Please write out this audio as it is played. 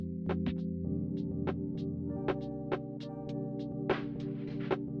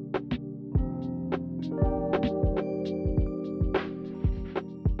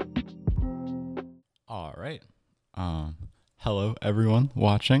Hello, everyone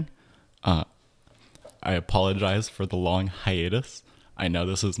watching. I apologize for the long hiatus. I know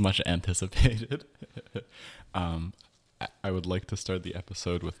this is much anticipated. I would like to start the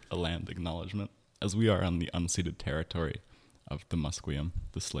episode with a land acknowledgement, as we are on the unceded territory of the Musqueam,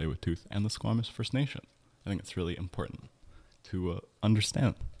 the Tsleil-Waututh, and the Squamish First Nation. I think it's really important to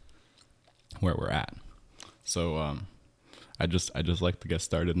understand where we're at. So I just like to get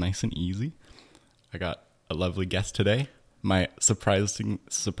started nice and easy. I got a lovely guest today. My surprising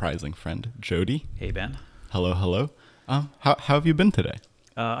friend, Jody. Hey, Ben. Hello. How have you been today?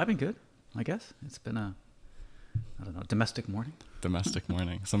 I've been good, I guess. It's been domestic morning. Domestic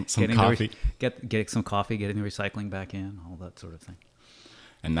morning. Some coffee. Getting some coffee, getting the recycling back in, all that sort of thing.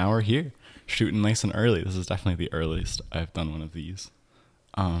 And now we're here, shooting nice and early. This is definitely the earliest I've done one of these.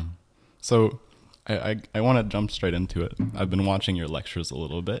 So I want to jump straight into it. I've been watching your lectures a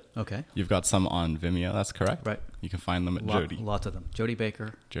little bit. Okay. You've got some on Vimeo, that's correct? Right. You can find them at Jody. Lots of them. Jody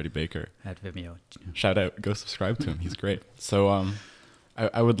Baker at Vimeo. Shout out, go subscribe to him. He's great. So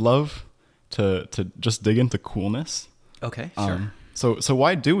I would love to just dig into coolness. Okay, sure. So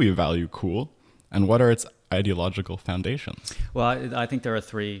why do we value cool, and what are its ideological foundations? Well, I think there are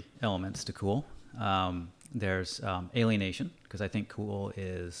three elements to cool. There's alienation, because I think cool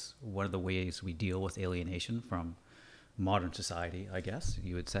is one of the ways we deal with alienation from modern society, I guess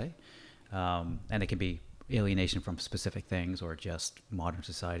you would say. And it can be alienation from specific things or just modern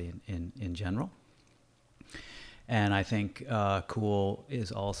society in general. And I think cool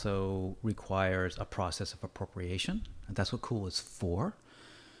is also requires a process of appropriation, and that's what cool is for.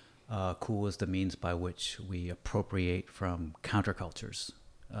 Cool is the means by which we appropriate from countercultures.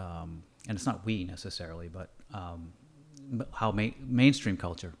 And it's not we necessarily, but how mainstream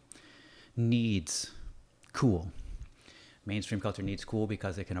culture needs cool. Mainstream culture needs cool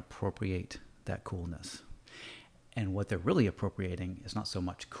because they can appropriate that coolness. And what they're really appropriating is not so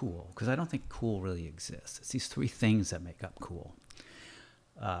much cool, because I don't think cool really exists. It's these three things that make up cool.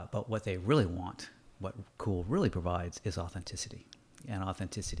 But what they really want, what cool really provides, is authenticity. And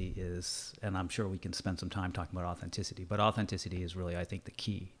authenticity is, and I'm sure we can spend some time talking about authenticity, but authenticity is really, I think, the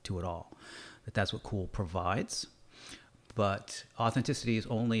key to it all. That's what cool provides. But authenticity is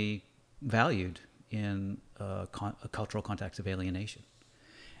only valued in a cultural context of alienation.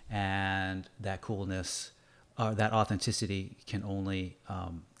 And that coolness, that authenticity can only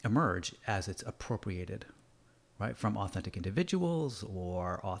emerge as it's appropriated, right, from authentic individuals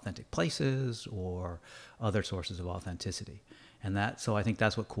or authentic places or other sources of authenticity. And so I think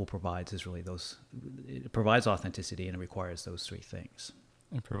that's what cool provides, is really those. It provides authenticity, and it requires those three things.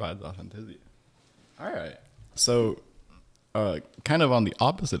 It provides authenticity. All right. So, kind of on the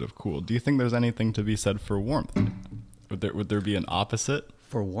opposite of cool, do you think there's anything to be said for warmth? Would there be an opposite?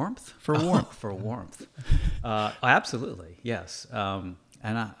 For warmth? For warmth. For warmth. Absolutely, yes. And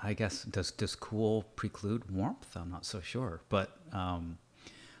I guess, does cool preclude warmth? I'm not so sure. But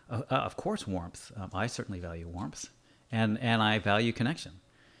of course warmth. I certainly value warmth. And I value connection.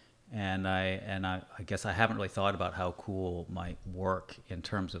 And I guess I haven't really thought about how cool might work in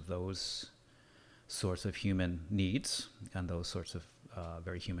terms of those sorts of human needs and those sorts of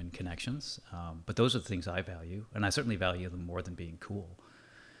very human connections. But those are the things I value. And I certainly value them more than being cool.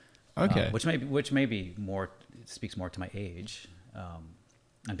 Okay. Which may be more, it speaks more to my age,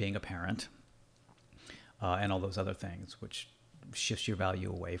 and being a parent, and all those other things, which shifts your value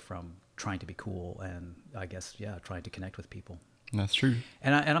away from trying to be cool and, I guess, trying to connect with people. That's true.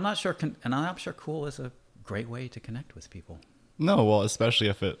 And I'm not sure cool is a great way to connect with people. No, well, especially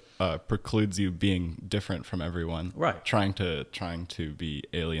if it precludes you being different from everyone. Right. Trying to be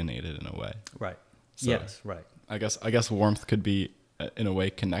alienated in a way. Right. So yes. Right. I guess warmth could be, in a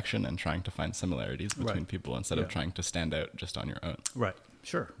way, connection and trying to find similarities between people instead of trying to stand out just on your own. Right.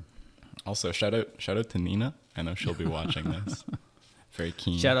 Sure. Also, shout out to Nina. I know she'll be watching this. Very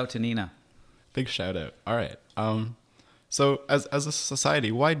keen. Shout out to Nina. Big shout out. All right. So as a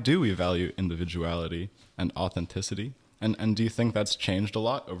society, why do we value individuality and authenticity? And do you think that's changed a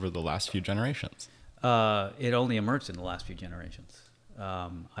lot over the last few generations? It only emerged in the last few generations.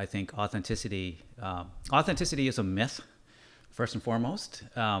 I think authenticity is a myth, first and foremost.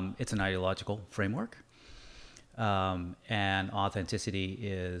 It's an ideological framework. And authenticity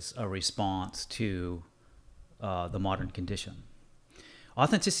is a response to the modern condition.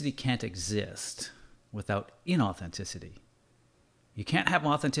 Authenticity can't exist without inauthenticity. You can't have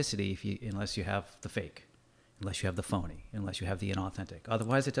authenticity unless you have the fake, unless you have the phony, unless you have the inauthentic.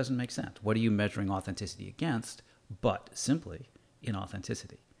 Otherwise, it doesn't make sense. What are you measuring authenticity against but simply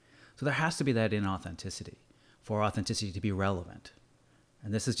inauthenticity? So there has to be that inauthenticity for authenticity to be relevant.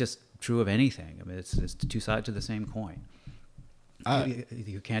 And this is just true of anything. I mean, it's two sides of the same coin.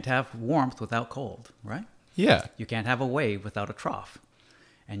 You can't have warmth without cold, right? Yeah. You can't have a wave without a trough.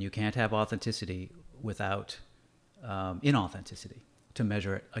 And you can't have authenticity without inauthenticity to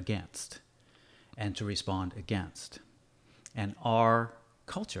measure it against and to respond against. And our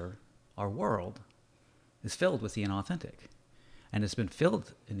culture, our world, is filled with the inauthentic. And it's been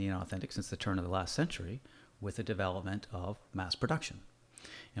filled in the inauthentic since the turn of the last century with the development of mass production.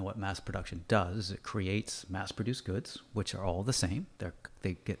 And what mass production does is it creates mass-produced goods, which are all the same.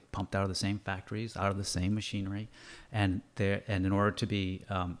 They get pumped out of the same factories, out of the same machinery, and in order to be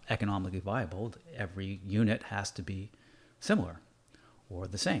economically viable, every unit has to be similar or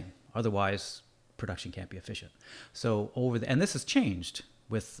the same. Otherwise, production can't be efficient. So and this has changed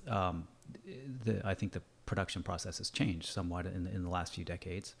with I think the production process has changed somewhat in the last few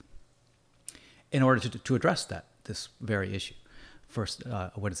decades in order to address this very issue. First,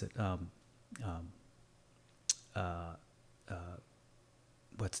 what is it? I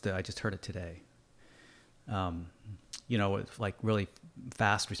just heard it today. It's like really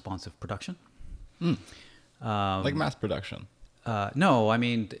fast, responsive production. Like mass production. No, I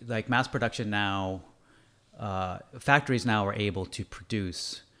mean, like mass production now, factories now are able to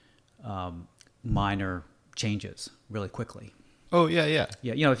produce minor changes really quickly. Oh, yeah, yeah.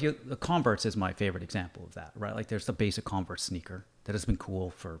 Yeah, the Converse is my favorite example of that, right? Like there's the basic Converse sneaker that has been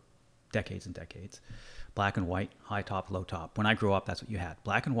cool for decades and decades. Black and white, high top, low top. When I grew up, that's what you had.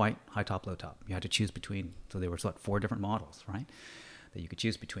 Black and white, high top, low top. You had to choose between, so there were 4 different models, right? That you could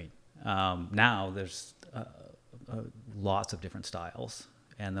choose between. Now there's lots of different styles,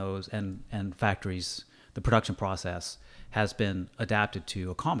 and factories, the production process has been adapted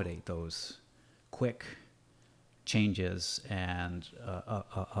to accommodate those quick changes and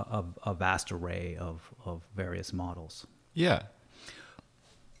a vast array of various models. Yeah.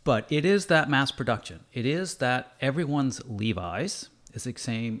 But it is that mass production. It is that everyone's Levi's is the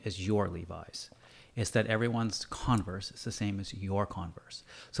same as your Levi's. It's that everyone's Converse is the same as your Converse.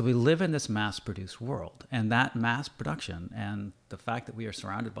 So we live in this mass-produced world, and that mass production and the fact that we are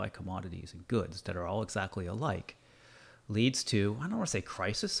surrounded by commodities and goods that are all exactly alike leads to, I don't want to say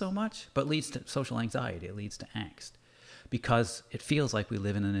crisis so much, but leads to social anxiety. It leads to angst because it feels like we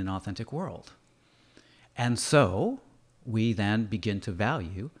live in an inauthentic world. And so we then begin to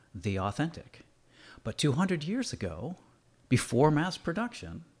value the authentic. But 200 years ago, before mass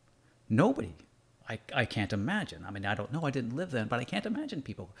production, nobody, I can't imagine. I mean, I don't know. I didn't live then, but I can't imagine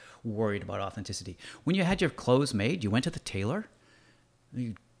people worried about authenticity. When you had your clothes made, you went to the tailor.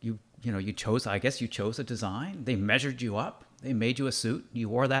 You chose a design. They measured you up. They made you a suit. You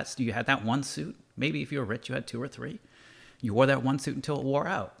wore that. You had that one suit. Maybe if you were rich, you had 2 or 3. You wore that one suit until it wore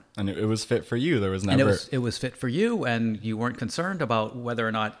out. And it was fit for you. There was never... And it was fit for you, and you weren't concerned about whether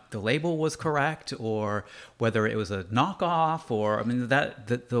or not the label was correct or whether it was a knockoff or... I mean,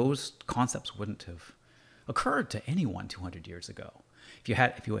 those concepts wouldn't have occurred to anyone 200 years ago. If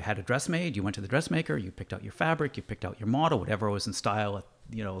you had a dress made, you went to the dressmaker, you picked out your fabric, you picked out your model, whatever was in style,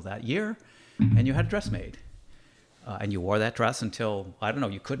 that year, and you had a dress made. And you wore that dress until, I don't know,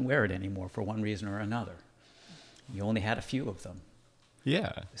 you couldn't wear it anymore for one reason or another. You only had a few of them.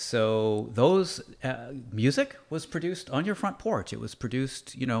 Yeah. So those music was produced on your front porch. It was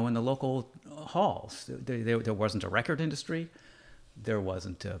produced, in the local halls. There wasn't a record industry. There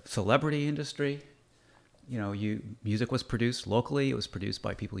wasn't a celebrity industry. Music was produced locally. It was produced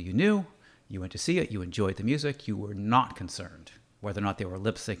by people you knew. You went to see it. You enjoyed the music. You were not concerned whether or not they were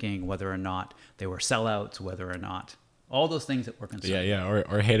lip syncing, whether or not they were sellouts, whether or not all those things that we're concerned. Yeah,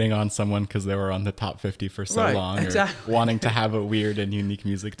 or hating on someone because they were on the top 50 for so long, exactly. Or wanting to have a weird and unique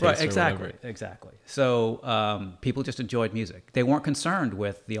music taste. Right, exactly, or whatever. Exactly. So people just enjoyed music. They weren't concerned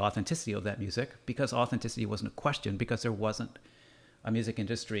with the authenticity of that music because authenticity wasn't a question because there wasn't a music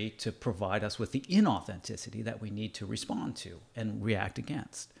industry to provide us with the inauthenticity that we need to respond to and react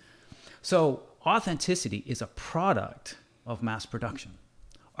against. So authenticity is a product of mass production.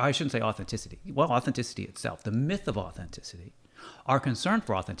 I shouldn't say authenticity. Well, authenticity itself, the myth of authenticity, our concern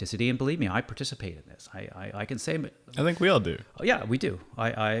for authenticity, and believe me, I participate in this. I can say... I think we all do. Oh, yeah, we do.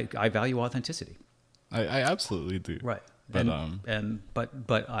 I value authenticity. I absolutely do. Right. But,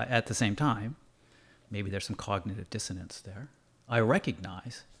 but at the same time, maybe there's some cognitive dissonance there. I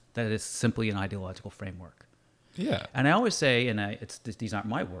recognize that it's simply an ideological framework. Yeah. And I always say, these aren't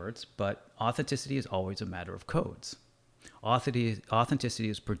my words, but authenticity is always a matter of codes. Authenticity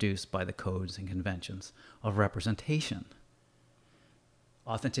is produced by the codes and conventions of representation.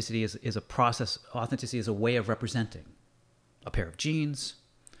 Authenticity is a process. Authenticity is a way of representing a pair of jeans,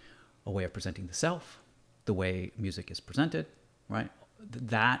 a way of presenting the self, the way music is presented, right?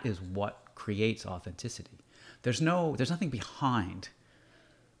 That is what creates authenticity. There's nothing behind.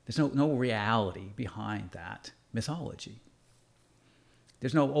 There's no reality behind that mythology.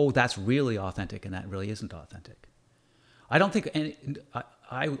 There's no, oh, that's really authentic and that really isn't authentic. I don't think,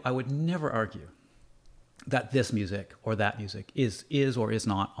 I would never argue that this music or that music is or is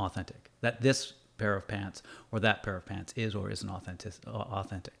not authentic. That this pair of pants or that pair of pants is or isn't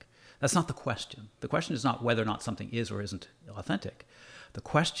authentic. That's not the question. The question is not whether or not something is or isn't authentic. The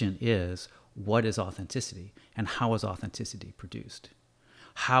question is, what is authenticity and how is authenticity produced?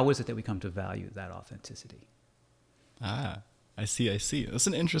 How is it that we come to value that authenticity? I see. That's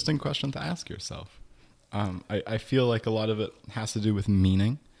an interesting question to ask yourself. I feel like a lot of it has to do with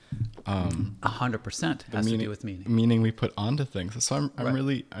meaning. 100% has to do with meaning. Meaning we put onto things. So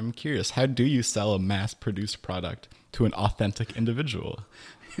I'm curious. How do you sell a mass-produced product to an authentic individual?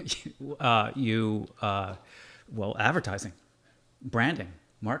 Advertising, branding,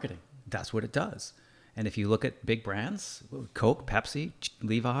 marketing. That's what it does. And if you look at big brands, Coke, Pepsi,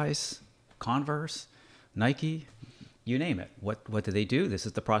 Levi's, Converse, Nike, you name it. What do they do? This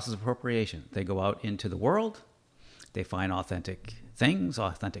is the process of appropriation. They go out into the world. They find authentic things,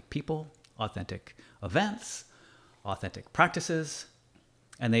 authentic people, authentic events, authentic practices,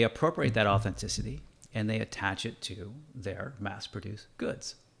 and they appropriate that authenticity and they attach it to their mass-produced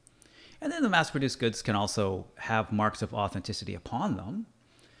goods. And then the mass-produced goods can also have marks of authenticity upon them,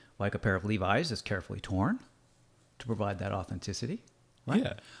 like a pair of Levi's is carefully torn to provide that authenticity. Right?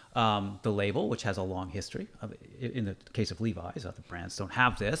 Yeah. The label, which has a long history. In the case of Levi's, other brands don't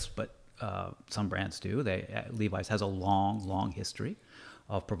have this, but some brands do. Levi's has a long history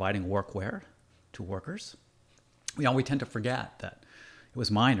of providing workwear to workers. We tend to forget that it was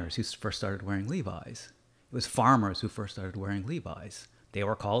miners who first started wearing Levi's. It was farmers who first started wearing Levi's. They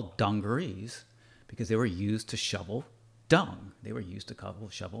were called dungarees because they were used to shovel dung. They were used to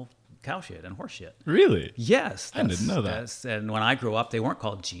shovel cow shit and horse shit. Really? Yes. I didn't know that. And when I grew up, they weren't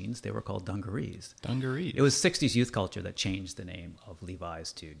called jeans. They were called dungarees. Dungarees. It was 60s youth culture that changed the name of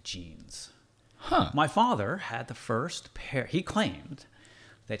Levi's to jeans. Huh. My father had the first pair. He claimed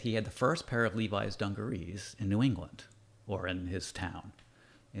that he had the first pair of Levi's dungarees in New England, or in his town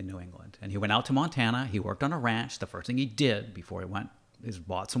in New England. And he went out to Montana. He worked on a ranch. The first thing he did before he went is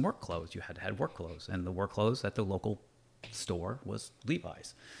bought some work clothes. You had to have work clothes. And the work clothes at the local store was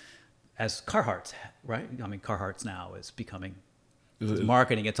Levi's. As Carhartt's, right? I mean, Carhartt's now is becoming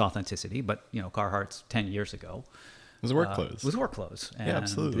marketing its authenticity, but Carhartt's 10 years ago was work clothes. It was work clothes. And yeah,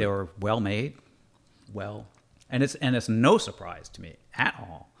 absolutely. They were well made, and it's no surprise to me at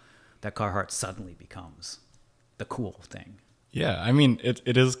all that Carhartt suddenly becomes the cool thing. Yeah, I mean,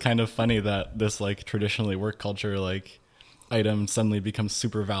 it is kind of funny that this like traditionally work culture item suddenly becomes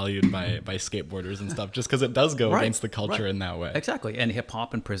super valued by skateboarders and stuff, just because it does go against the culture in that way. Exactly. And hip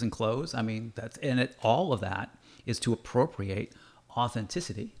hop and prison clothes. I mean, all of that is to appropriate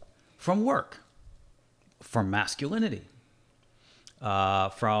authenticity from work, from masculinity,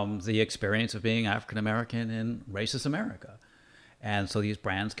 from the experience of being African American in racist America. And so these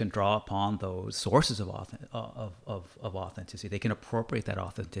brands can draw upon those sources of authenticity. They can appropriate that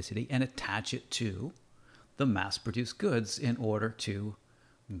authenticity and attach it to the mass-produced goods in order to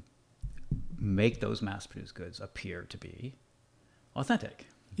make those mass-produced goods appear to be authentic.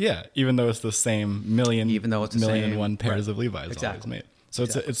 Yeah, even though it's the same million and one pairs of Levi's always made. So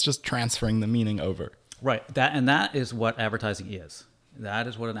it's just transferring the meaning over. Right. That is what advertising is. That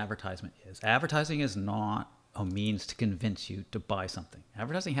is what an advertisement is. Advertising is not a means to convince you to buy something.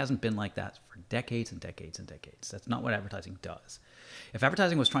 Advertising hasn't been like that for decades and decades and decades. That's not what advertising does. If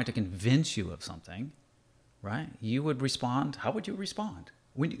advertising was trying to convince you of something, right, you would respond. How would you respond?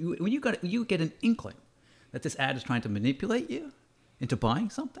 When you get an inkling that this ad is trying to manipulate you into buying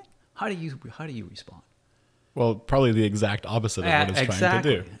something, how do you respond? Well, probably the exact opposite of what it's trying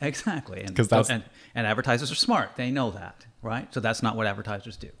to do. Exactly. And advertisers are smart. They know that, right? So that's not what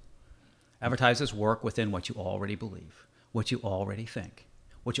advertisers do. Advertisers work within what you already believe, what you already think,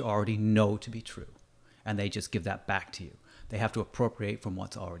 what you already know to be true, and they just give that back to you. They have to appropriate from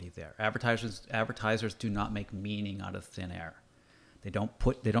what's already there. Advertisers do not make meaning out of thin air. They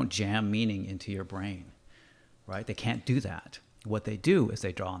don't jam meaning into your brain, right? They can't do that. What they do is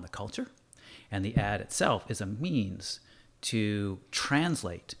they draw on the culture, and the ad itself is a means to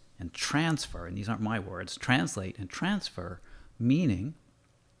translate and transfer, and these aren't my words, translate and transfer meaning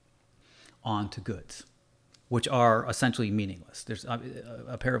onto goods, which are essentially meaningless. There's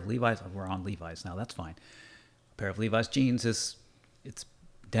a pair of Levi's. We're on Levi's now. That's fine. A pair of Levi's jeans it's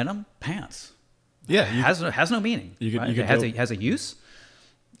denim pants. Yeah, it has no meaning. It has a use,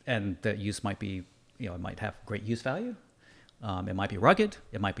 and the use might be, it might have great use value. It might be rugged.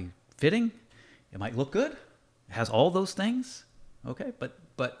 It might be fitting. It might look good. has all those things. Okay, but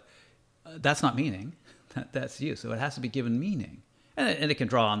that's not meaning. That's you. So it has to be given meaning, and it can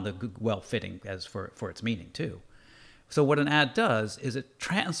draw on the well-fitting as for its meaning too. So what an ad does is it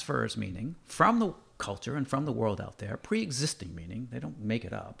transfers meaning from the culture and from the world out there, pre-existing meaning. They don't make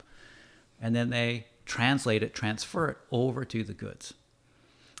it up, and then they translate it, transfer it over to the goods.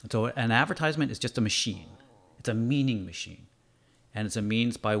 And so an advertisement is just a machine. It's a meaning machine, and it's a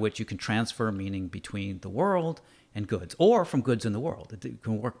means by which you can transfer meaning between the world and goods, or from goods in the world. It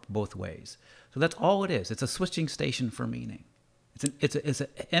can work both ways. So that's all it is. It's a switching station for meaning. It's an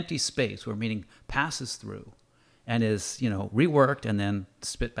empty space where meaning passes through and is, reworked and then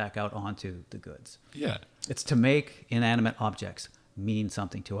spit back out onto the goods. Yeah. It's to make inanimate objects mean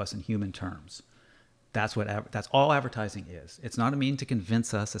something to us in human terms. That's all advertising is. It's not a mean to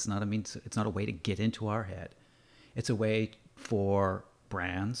convince us. It's not a way to get into our head. It's a way for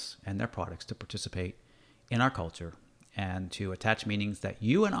brands and their products to participate in our culture and to attach meanings that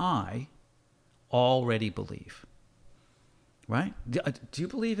you and I already believe. Right? Do you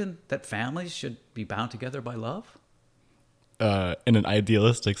believe in that families should be bound together by love? In an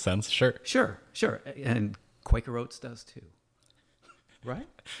idealistic sense, sure. Sure. And Quaker Oats does too. Right?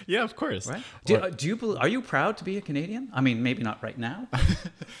 Yeah, of course. Right? Are you proud to be a Canadian? I mean, maybe not right now.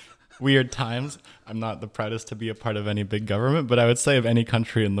 Weird times. I'm not the proudest to be a part of any big government, but I would say of any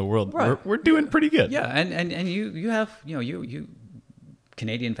country in the world, right. we're doing pretty good. Yeah, and you have you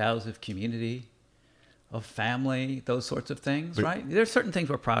Canadian vows of community, of family, those sorts of things, right? There's certain things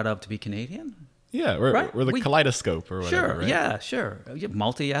we're proud of to be Canadian. Yeah, we're the kaleidoscope or whatever. Sure, right? Yeah, sure.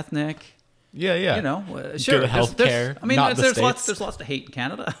 Multi-ethnic. Yeah. Sure. Good healthcare. I mean, not there's the lots to hate in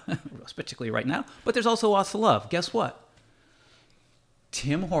Canada, particularly right now. But there's also lots to love. Guess what?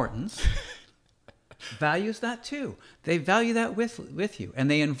 Tim Hortons values that too. They value that with you,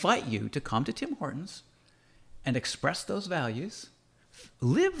 and they invite you to come to Tim Hortons and express those values,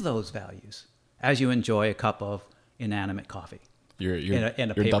 live those values as you enjoy a cup of inanimate coffee. You're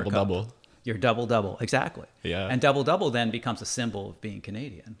in a paper cup. double. You're double, exactly. Yeah. And double then becomes a symbol of being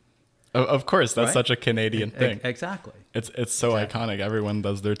Canadian. Of course, that's right? such a Canadian thing. Exactly. It's so iconic. Everyone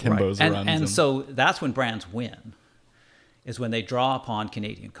does their Timbos right. runs. And so that's when brands win, is when they draw upon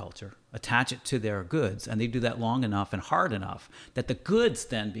Canadian culture, attach it to their goods, and they do that long enough and hard enough that the goods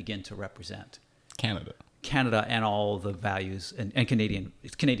then begin to represent Canada and all the values and Canadian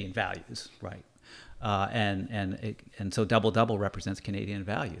values, right? And so double represents Canadian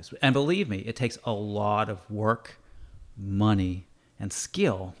values. And believe me, it takes a lot of work, money, and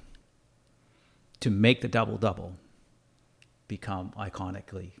skill to make the double become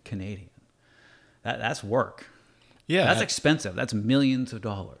iconically Canadian. That's work. Yeah. That's expensive. That's millions of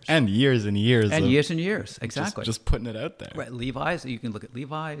dollars. And years and years. And years. Exactly. Just putting it out there. Right. Levi's. You can look at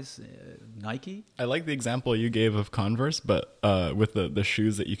Levi's, Nike. I like the example you gave of Converse, but with the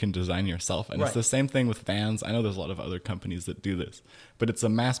shoes that you can design yourself. And It's the same thing with Vans. I know there's a lot of other companies that do this, but it's a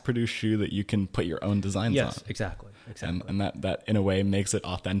mass-produced shoe that you can put your own designs on. Yes, exactly. And that in a way makes it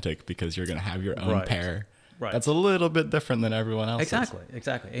authentic because you're going to have your own pair. Right. That's a little bit different than everyone else's.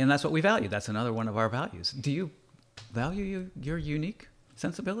 Exactly. And that's what we value. That's another one of our values. Do you value your unique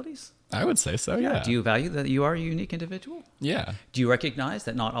sensibilities? I would say so, yeah. Do you value that you are a unique individual? Yeah. Do you recognize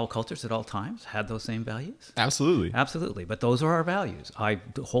that not all cultures at all times had those same values? Absolutely. But those are our values. I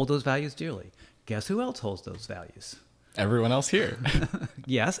hold those values dearly. Guess who else holds those values? Everyone else here.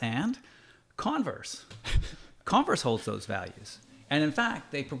 Yes, and Converse. Converse holds those values. And in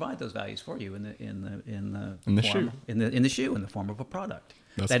fact, they provide those values for you in the shoe. In the shoe, in the form of a product.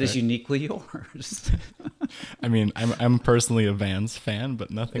 That's that great. is uniquely yours. I mean, I'm personally a Vans fan, but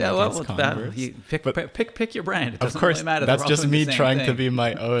nothing against Converse. Pick your brand. It doesn't of course, really matter. that's just me trying to be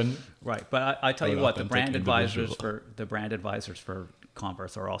my own. Right, but I tell you what, the brand individual. advisors for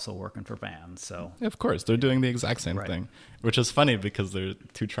Converse are also working for Vans. So of course, they're doing the exact same thing, which is funny because they're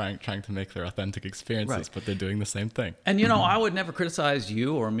trying to make their authentic experiences, but they're doing the same thing. And I would never criticize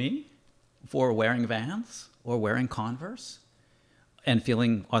you or me for wearing Vans or wearing Converse and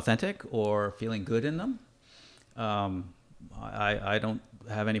feeling authentic or feeling good in them. I don't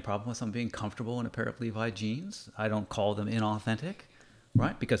have any problem with them being comfortable in a pair of Levi jeans. I don't call them inauthentic,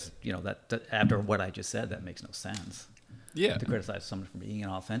 right? Because that after what I just said, that makes no sense. Yeah. To criticize someone for being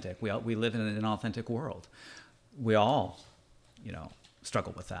inauthentic. We live in an inauthentic world. We all,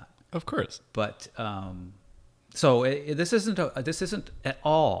 struggle with that. Of course. But so this isn't at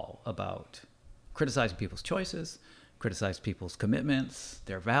all about criticizing people's choices, criticize people's commitments,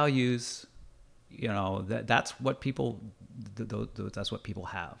 their values. That's what people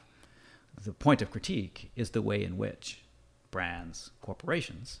have. The point of critique is the way in which brands,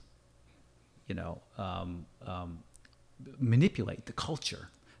 corporations, manipulate the culture.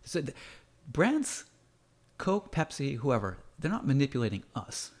 So brands, Coke, Pepsi, whoever, they're not manipulating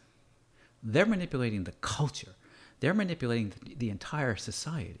us. They're manipulating the culture. They're manipulating the entire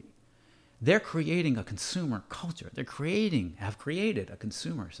society. They're creating a consumer culture. Have created a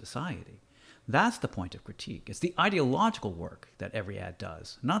consumer society. That's the point of critique. It's the ideological work that every ad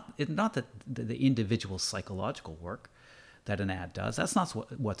does, not the individual psychological work that an ad does. That's not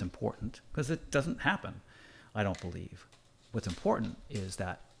what's important, because it doesn't happen, I don't believe. What's important is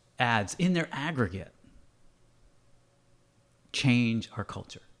that ads in their aggregate change our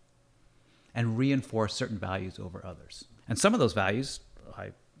culture and reinforce certain values over others. And some of those values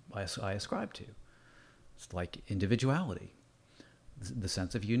I ascribe to. It's like individuality, the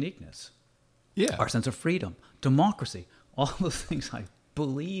sense of uniqueness, our sense of freedom, democracy, all those things I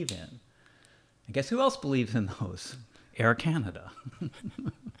believe in. And guess who else believes in those? Air Canada.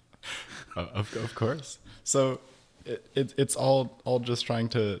 Of course. So it's all just trying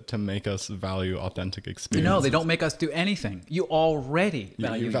to make us value authentic experiences. No, they don't make us do anything. You already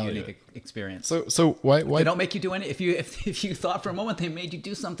value unique experience. So why they don't make you do any? If you thought for a moment they made you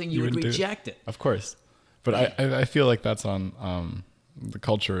do something, you would reject it. Of course, but I feel like that's on the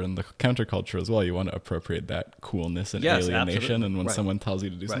culture and the counterculture as well. You want to appropriate that coolness and alienation, absolutely. And when someone tells you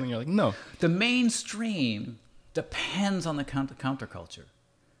to do something, you're like, no. The mainstream depends on the counterculture.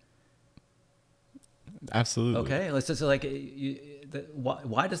 Absolutely. Okay, let's just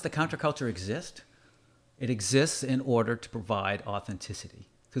why does the counterculture exist? It exists in order to provide authenticity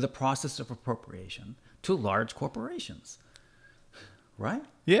through the process of appropriation to large corporations, right?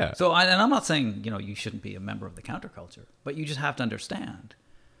 Yeah. So, and I'm not saying you shouldn't be a member of the counterculture, but you just have to understand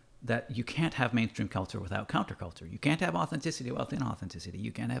that you can't have mainstream culture without counterculture. You can't have authenticity without inauthenticity.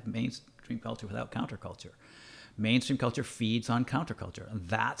 You can't have mainstream culture without counterculture. Mainstream culture feeds on counterculture, and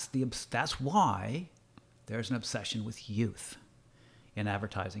that's why there's an obsession with youth in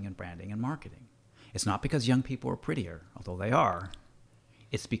advertising and branding and marketing. It's not because young people are prettier, although they are.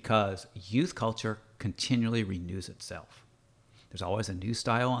 It's because youth culture continually renews itself. There's always a new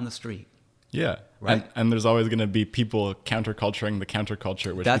style on the street. Yeah. Right. And there's always going to be people counterculturing the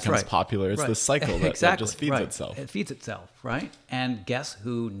counterculture, which becomes popular. It's this cycle that just feeds itself. It feeds itself, right? And guess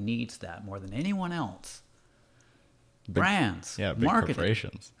who needs that more than anyone else? Brands, big marketing,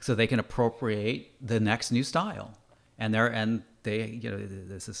 corporations, so they can appropriate the next new style, and they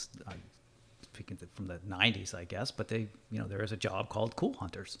this is speaking from the 90s, I guess, but there is a job called Cool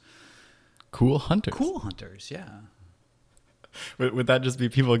Hunters. Cool Hunters. Cool Hunters, yeah. Would that just be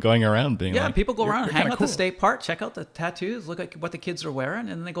people going around being like, people go around, hang out cool. the state park, check out the tattoos, look at what the kids are wearing, and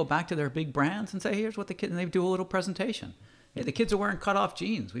then they go back to their big brands and say, here's what the kids, and they do a little presentation. Hey, the kids are wearing cutoff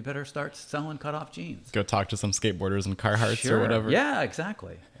jeans. We better start selling cutoff jeans. Go talk to some skateboarders and Carhartts or whatever. Yeah,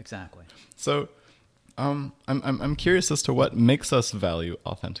 exactly. So, I'm curious as to what makes us value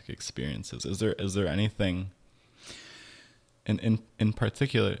authentic experiences. Is there anything in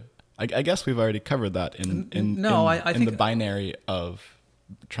particular? I guess we've already covered that I think the binary of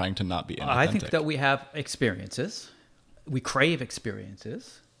trying to not be inauthentic. I think that we have experiences. We crave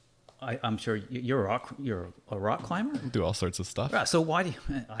experiences. I'm sure you're a rock climber. I do all sorts of stuff. Right, so why do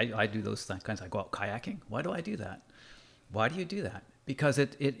I do those kinds? I go out kayaking. Why do I do that? Why do you do that? Because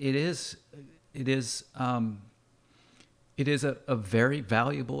it is a very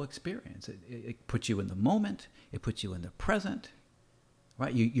valuable experience. It puts you in the moment. It puts you in the present.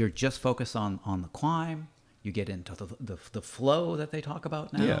 Right? You're just focused on the climb. You get into the flow that they talk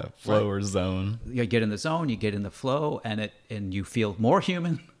about now. Yeah, flow or zone. You get in the zone. You get in the flow, and you feel more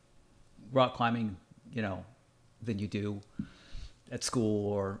human. Rock climbing, than you do at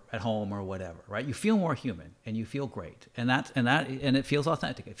school or at home or whatever, right? You feel more human and you feel great, and it feels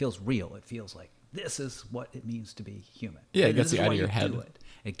authentic. It feels real. It feels like this is what it means to be human. Yeah, it gets you out of your head.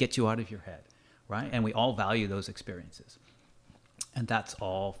 It gets you out of your head, right? And we all value those experiences, and that's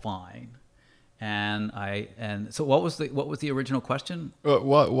all fine. And so what was the original question?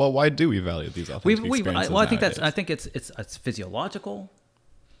 Well, why do we value these authentic experiences? I think it's physiological.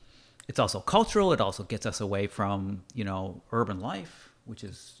 It's also cultural. It also gets us away from, urban life, which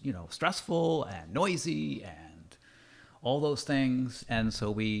is, stressful and noisy and all those things. And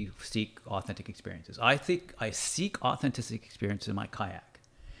so we seek authentic experiences. I think I seek authentic experiences in my kayak.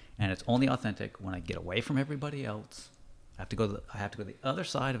 And it's only authentic when I get away from everybody else. I have to go to the other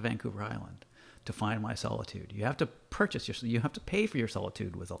side of Vancouver Island to find my solitude. You have to you have to pay for your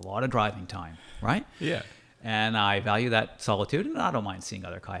solitude with a lot of driving time, right? Yeah. And I value that solitude, and I don't mind seeing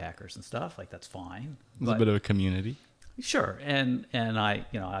other kayakers and stuff. Like, that's fine. There's a bit of a community. Sure, and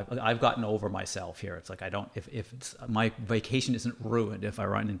I've gotten over myself here. It's like I don't if it's my vacation isn't ruined if I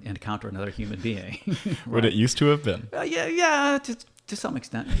run and encounter another human being. Right? What it used to have been. Yeah, to some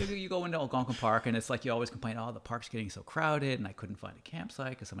extent. You go into Algonquin Park and it's like you always complain, oh, the park's getting so crowded, and I couldn't find a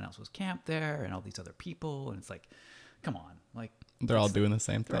campsite because someone else was camped there, and all these other people, and it's like, come on, like They're all doing the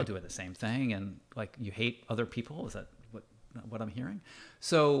same they're all thing. doing the same thing, and like you hate other people. Is that what I'm hearing?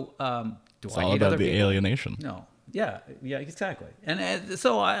 So do It's I all hate about other the people? alienation. No. Yeah, exactly. And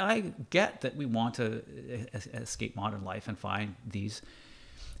so I get that we want to escape modern life and find these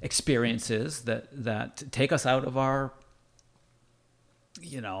experiences that take us out of our,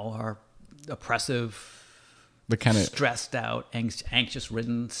 our oppressive, The kind of stressed out,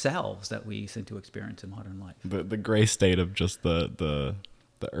 anxious-ridden selves that we seem to experience in modern life. the gray state of just the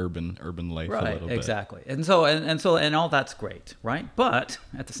urban life a Right, little bit. exactly. And so all that's great, right? But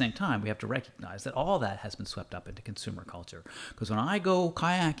at the same time, we have to recognize that all that has been swept up into consumer culture. Because when I go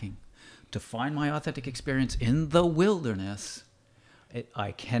kayaking to find my authentic experience in the wilderness,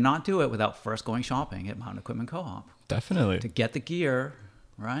 I cannot do it without first going shopping at Mountain Equipment Co-op. Definitely. To get the gear,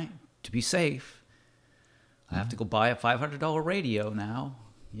 right? To be safe, I have to go buy a $500 radio now.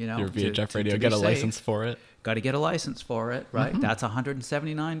 Your VHF radio, to get be a safe. license for it. Got to get a license for it, right? That's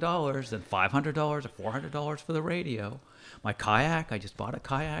 $179 and $500 or $400 for the radio. My kayak, I just bought a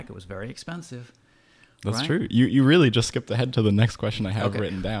kayak. It was very expensive. That's right? true. You really just skipped ahead to the next question I have Okay.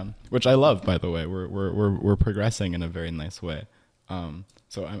 written down, which I love, by the way. We're progressing in a very nice way.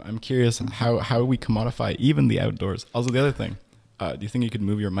 So I'm curious how we commodify even the outdoors. Also, the other thing, do you think you could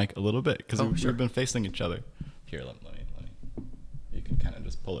move your mic a little bit because Sure. we've been facing each other? Here, let me. You can kind of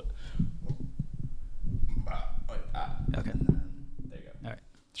just pull it. Okay. There you go. All right.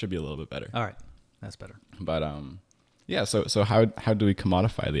 Should be a little bit better. All right. That's better. But yeah. So how do we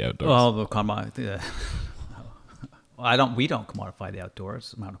commodify the outdoors? Well, we don't commodify the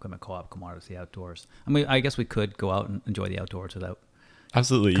outdoors. Mountain Equipment Co-op commodities the outdoors. I mean, I guess we could go out and enjoy the outdoors without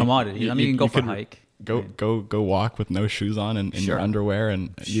Absolutely. commodities. You can go for a could hike. Go walk with no shoes on and in your Sure. underwear,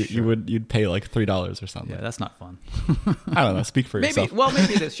 and you'd pay like $3 or something. Yeah, that's not fun. I don't know. Speak for yourself.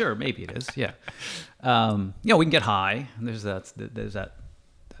 Maybe it is. Sure, maybe it is. Yeah. We can get high. There's that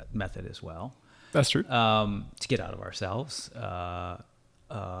method as well. That's true. To get out of ourselves.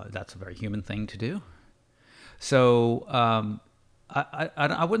 That's a very human thing to do. So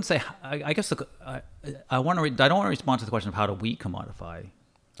I wouldn't say. I guess I want to. I don't want to respond to the question of how do we commodify.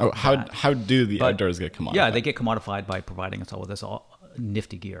 How do the outdoors get commodified? Yeah, they get commodified by providing us all with this all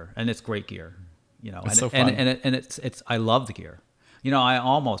nifty gear, and it's great gear. It's so fun. And it's I love the gear. I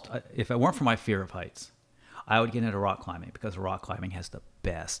almost, if it weren't for my fear of heights, I would get into rock climbing because rock climbing has the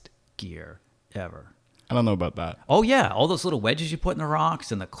best gear ever. I don't know about that. Oh yeah, all those little wedges you put in the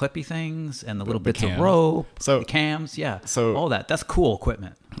rocks and the clippy things and the little bits cams. of rope, So- the cams, yeah. so- all that's cool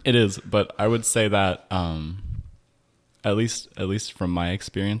equipment. It is, but I would say that at least from my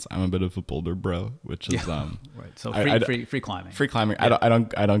experience, I'm a bit of a boulder bro, which is Right. So free climbing. Free climbing. Yeah.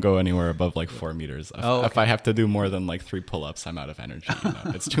 I don't go anywhere above like 4 meters. If I have to do more than like 3 pull-ups, I'm out of energy.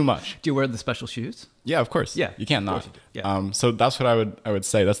 It's too much. Do you wear the special shoes? Yeah, of course. Yeah, you can't of not. course you do. Yeah. So that's what I would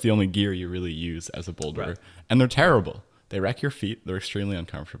say. That's the only gear you really use as a boulderer, Right. and they're terrible. They wreck your feet. They're extremely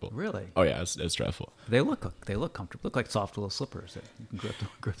uncomfortable. Really? Oh yeah, it's dreadful. They look comfortable. Look like soft little slippers that you can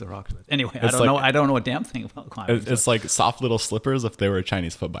grip the rocks with. Anyway, It's I don't know a damn thing about climbing. It's like soft little slippers if they were a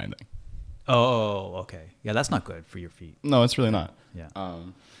Chinese foot binding. Oh, okay. Yeah, that's not good for your feet. No, it's really not. Yeah.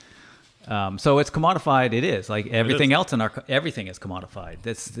 So it's commodified. It is like everything is. else everything is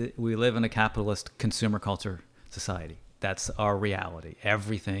commodified. We live in a capitalist consumer culture society. That's our reality.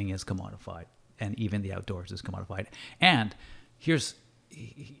 Everything is commodified, and even the outdoors is commodified. And here's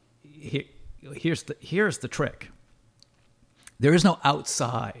the trick. There is no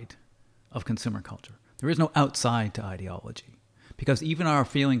outside of consumer culture. There is no outside to ideology, because even our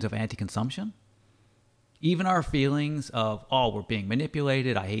feelings of anti-consumption, even our feelings of, we're being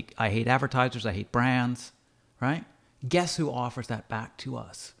manipulated, I hate advertisers, I hate brands, right? Guess who offers that back to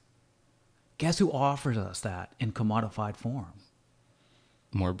us? Guess who offers us that in commodified form?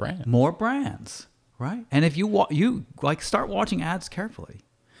 More brand. More brands, right? And if you start watching ads carefully,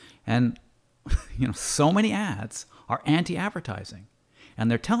 and so many ads are anti-advertising, and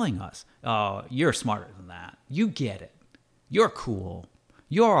they're telling us, "Oh, you're smarter than that. You get it. You're cool.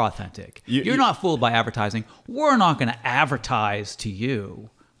 You're authentic. You're not fooled by advertising. We're not going to advertise to you,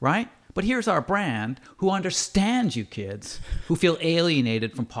 right? But here's our brand who understands you kids who feel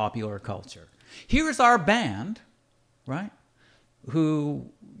alienated from popular culture. Here's our band, right? Who,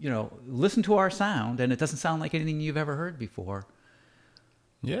 listen to our sound and it doesn't sound like anything you've ever heard before.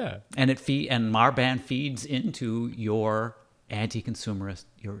 Yeah. And our band feeds into your anti-consumerist,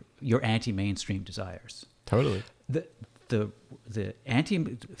 your anti-mainstream desires. Totally. The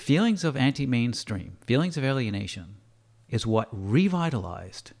feelings of anti-mainstream, feelings of alienation, is what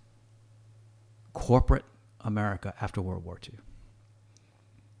revitalized corporate America after World War II.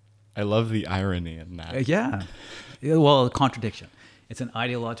 I love the irony in that. Yeah. Well, a contradiction. It's an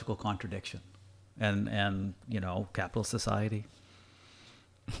ideological contradiction. And capitalist society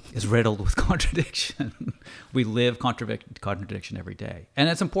is riddled with contradiction. We live contradiction every day. And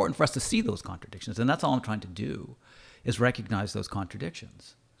it's important for us to see those contradictions. And that's all I'm trying to do, is recognize those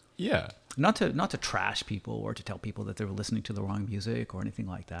contradictions. Yeah. Not to trash people or to tell people that they're listening to the wrong music or anything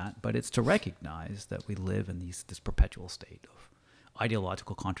like that, but it's to recognize that we live in this perpetual state of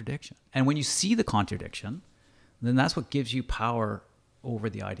ideological contradiction. And when you see the contradiction, then that's what gives you power over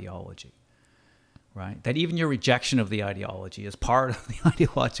the ideology, right? That even your rejection of the ideology is part of the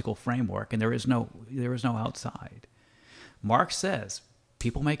ideological framework, and there is no outside. Marx says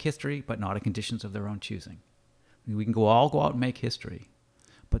people make history, but not at conditions of their own choosing. We can all go out and make history,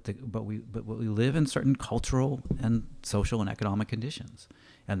 but we live in certain cultural and social and economic conditions,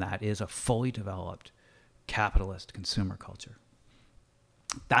 and that is a fully developed capitalist consumer culture.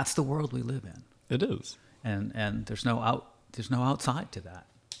 That's the world we live in. It is. And there's no outside to that.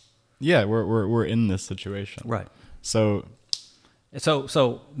 Yeah, we're in this situation. Right. So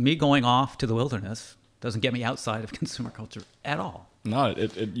me going off to the wilderness doesn't get me outside of consumer culture at all. No,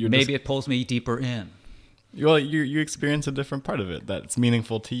 it pulls me deeper in. Well, you experience a different part of it that's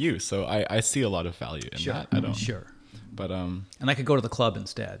meaningful to you. So I see a lot of value in that. I don't. Sure. But and I could go to the club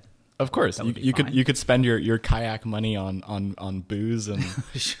instead. Of course, you could spend your kayak money on booze and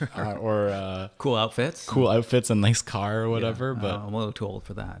sure. Or cool outfits, and nice car or whatever. Yeah, but I'm a little too old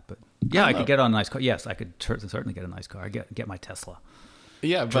for that. But yeah, I could get on a nice car. Yes, I could certainly get a nice car. I get my Tesla.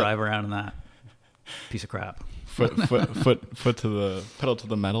 Yeah, drive around in that piece of crap. Foot to the pedal to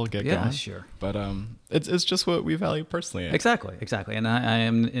the metal. Get going. Yeah, sure. But it's just what we value personally. Exactly. And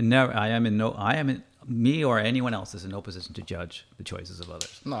me or anyone else is in no position to judge the choices of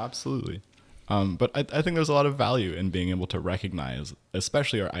others. No, absolutely. But I think there's a lot of value in being able to recognize,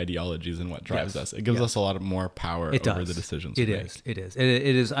 especially our ideologies and what drives us. It gives us a lot of more power over the decisions we make. It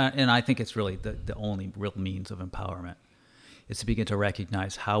is. And I think it's really the only real means of empowerment is to begin to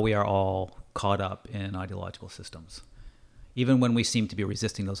recognize how we are all caught up in ideological systems. Even when we seem to be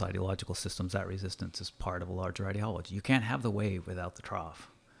resisting those ideological systems, that resistance is part of a larger ideology. You can't have the wave without the trough.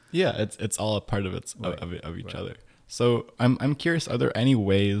 Yeah, it's all a part of each other. So I'm curious, are there any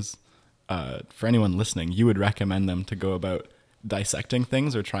ways for anyone listening you would recommend them to go about dissecting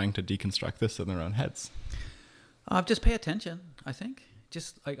things or trying to deconstruct this in their own heads? Just pay attention, I think.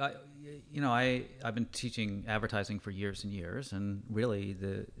 Just like I've been teaching advertising for years and years, and really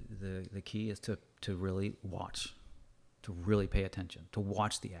the key is to really watch, to really pay attention, to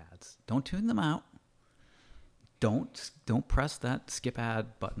watch the ads. Don't tune them out. Don't press that skip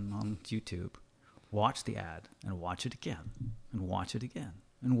ad button on YouTube. Watch the ad and watch it again and watch it again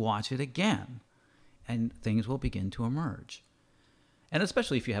and watch it again, and things will begin to emerge. And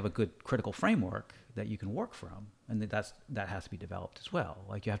especially if you have a good critical framework that you can work from, and that has to be developed as well.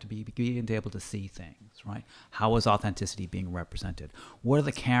 Like you have to be able to see things, right? How is authenticity being represented? What are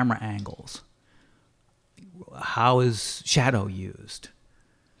the camera angles? How is shadow used?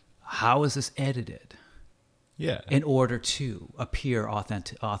 How is this edited? Yeah. In order to appear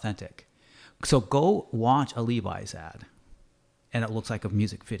authentic. So go watch a Levi's ad, and it looks like a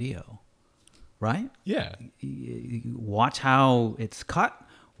music video, right? Yeah. Watch how it's cut.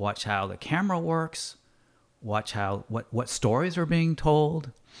 Watch how the camera works. Watch how what stories are being told,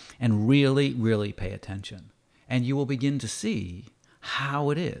 and really, really pay attention. And you will begin to see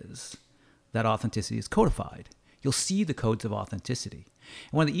how it is that authenticity is codified. You'll see the codes of authenticity.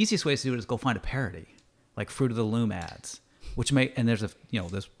 And one of the easiest ways to do it is go find a parody, like Fruit of the Loom ads, and there's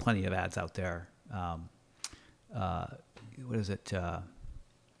there's plenty of ads out there. What is it?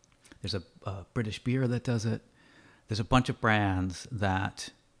 There's a British beer that does it. There's a bunch of brands that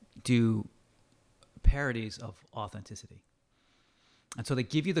do parodies of authenticity. And so they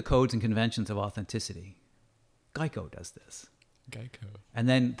give you the codes and conventions of authenticity. Geico does this. Geico. And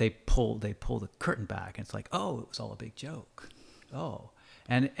then they pull the curtain back, and it's like, oh, it was all a big joke. Oh.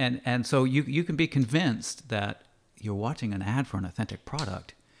 And so you can be convinced that you're watching an ad for an authentic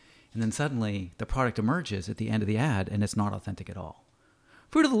product, and then suddenly the product emerges at the end of the ad, and it's not authentic at all.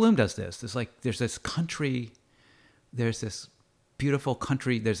 Fruit of the Loom does this. There's this beautiful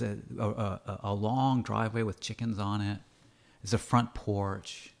country. There's a long driveway with chickens on it. There's a front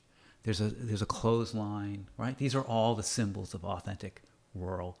porch. There's a clothesline, right? These are all the symbols of authentic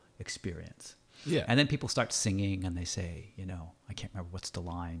rural experience. Yeah. And then people start singing and they say, I can't remember what's the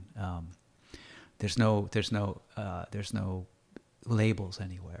line. There's no labels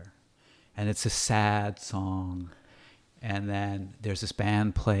anywhere. And it's a sad song. And then there's this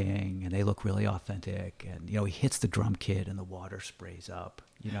band playing and they look really authentic. And, he hits the drum kit and the water sprays up,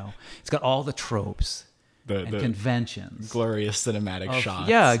 It's got all the tropes and conventions. Glorious cinematic shots.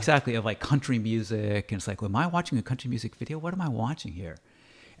 Yeah, exactly. Of like country music. And it's like, am I watching a country music video? What am I watching here?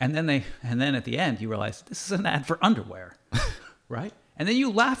 And then at the end, you realize this is an ad for underwear, right? And then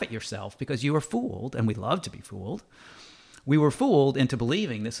you laugh at yourself because you were fooled, and we love to be fooled. We were fooled into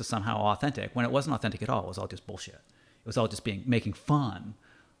believing this is somehow authentic when it wasn't authentic at all. It was all just bullshit. It was all just making fun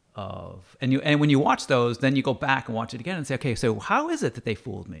of. And when you watch those, then you go back and watch it again and say, okay, so how is it that they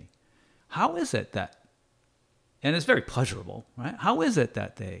fooled me? How is it that? And it's very pleasurable, right? How is it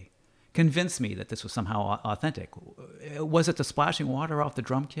that they convinced me that this was somehow authentic? Was it the splashing water off the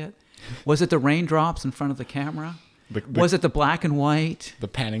drum kit? Was it the raindrops in front of the camera? Was it the black and white? The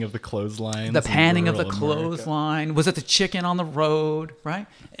panning of the clothesline. The panning of the clothesline. Was it the chicken on the road? Right?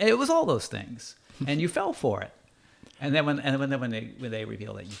 It was all those things, and you fell for it. And then when they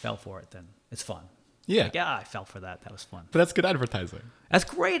reveal that you fell for it, then it's fun. Yeah. Like, yeah, I fell for that. That was fun. But that's good advertising. That's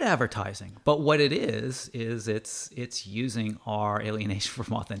great advertising. But what it is it's using our alienation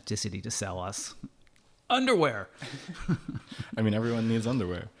from authenticity to sell us underwear. I mean, everyone needs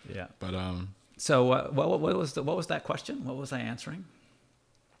underwear. Yeah. But so what was that question? What was I answering?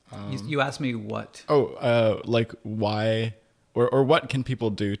 You asked me what? Like why or what can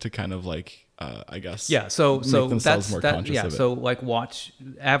people do to kind of like I guess so make themselves more conscious of it. So like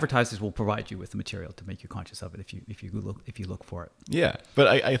advertisers will provide you with the material to make you conscious of it if you look for it. Yeah, but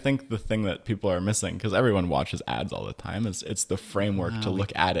I think the thing that people are missing, because everyone watches ads all the time, is it's the framework to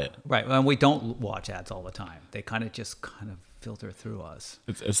look at it. Right, and we don't watch ads all the time. They kind of filter through us.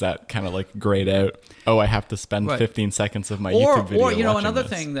 It's that kind of like grayed out. Oh, I have to spend 15 seconds of my YouTube video. Or another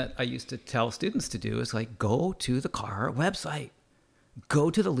thing that I used to tell students to do is like go to the Carhartt website.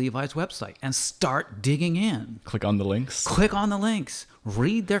 Go to the Levi's website and start digging in. Click on the links.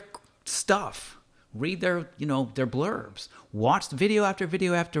 Read their stuff. Read their blurbs. Watch video after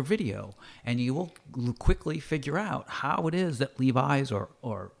video after video, and you will quickly figure out how it is that Levi's or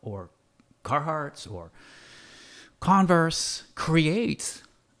Carhartt's or Converse creates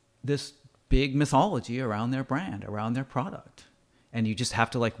this big mythology around their brand, around their product. And you just have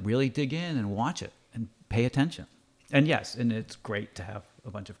to like really dig in and watch it and pay attention. And yes, and it's great to have a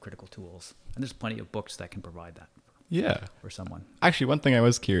bunch of critical tools. And there's plenty of books that can provide that for someone. Actually, one thing I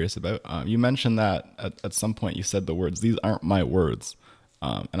was curious about, you mentioned that at some point you said the words, these aren't my words.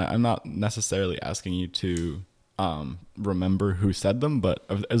 And I'm not necessarily asking you to remember who said them, but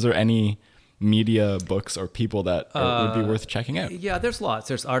is there any media, books, or people that would be worth checking out? Yeah, there's lots.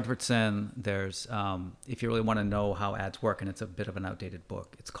 There's Artvertsen. There's, if you really want to know how ads work, and it's a bit of an outdated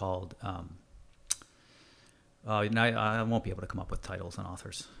book, it's called... I won't be able to come up with titles and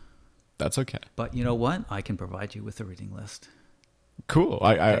authors. That's okay. But you know what? I can provide you with a reading list. Cool.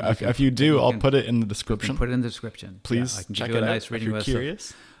 If you do, I'll put it in the description. Put it in the description. Please I can check give you it a nice out reading if you're list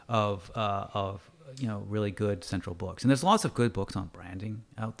curious. Of really good central books. And there's lots of good books on branding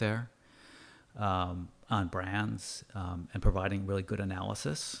out there, on brands, and providing really good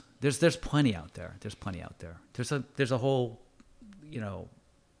analysis. There's plenty out there. There's a whole,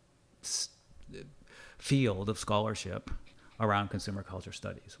 field of scholarship around consumer culture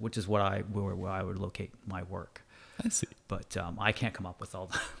studies, which is where I would locate my work. I see. But I can't come up with all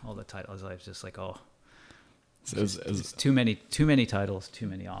the titles. I was just like, it's too many titles, too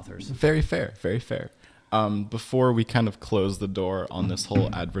many authors. Very fair. Very fair. Before we kind of close the door on this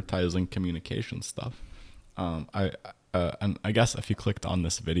whole advertising communication stuff, and I guess if you clicked on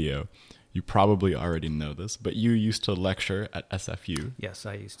this video, you probably already know this, but you used to lecture at SFU. Yes,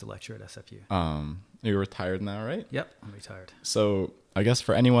 I used to lecture at SFU. You're retired now, right? Yep, I'm retired. So I guess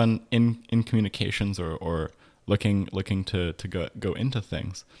for anyone in communications or looking to go into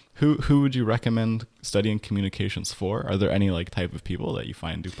things, who would you recommend studying communications for? Are there any like type of people that you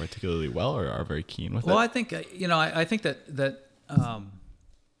find do particularly well or are very keen with it? Well, I think I think that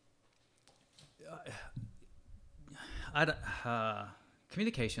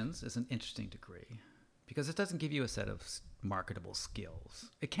communications is an interesting degree because it doesn't give you a set of marketable skills.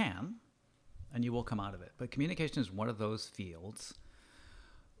 It can, and you will come out of it. But communication is one of those fields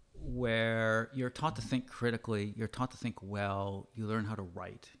where you're taught to think critically, you're taught to think well, you learn how to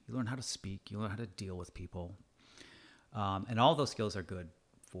write, you learn how to speak, you learn how to deal with people. And all those skills are good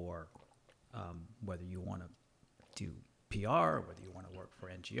for whether you want to do PR, whether you want to work for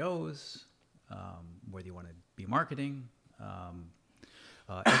NGOs, whether you want to be marketing.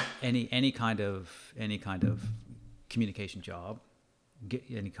 any kind of communication job,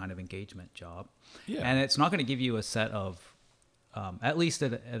 any kind of engagement job, and it's not going to give you a set of at least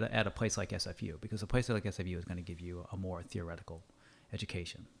at a place like SFU, because a place like SFU is going to give you a more theoretical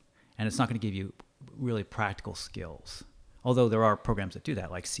education, and it's not going to give you really practical skills. Although there are programs that do that,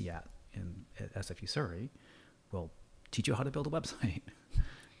 like CAT at SFU Surrey, will teach you how to build a website,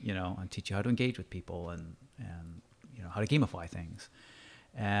 and teach you how to engage with people and how to gamify things.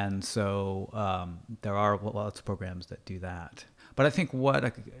 And so there are lots of programs that do that. But I think what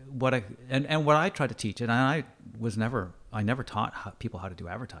I try to teach, and I never taught people how to do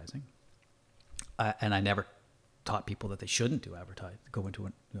advertising, and I never taught people that they shouldn't do advertising,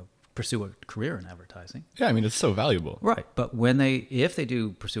 pursue a career in advertising. Yeah, I mean, it's so valuable. Right. But if they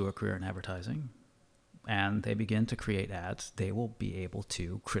do pursue a career in advertising and they begin to create ads, they will be able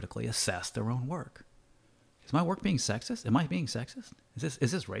to critically assess their own work. Is my work being sexist? Am I being sexist? Is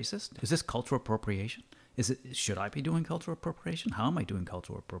this racist? Is this cultural appropriation? Should I be doing cultural appropriation? How am I doing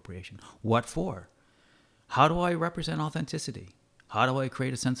cultural appropriation? What for? How do I represent authenticity? How do I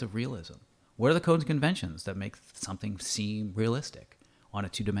create a sense of realism? What are the codes and conventions that make something seem realistic on a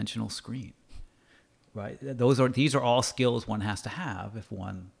two-dimensional screen? Right? These are all skills one has to have if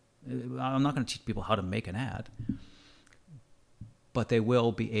one. I'm not going to teach people how to make an ad, but they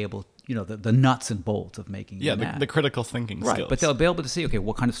will be able, the nuts and bolts of making an ad. The critical thinking skills. But they'll be able to see, okay,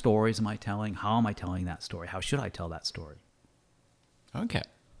 what kind of stories am I telling? How am I telling that story? How should I tell that story? Okay.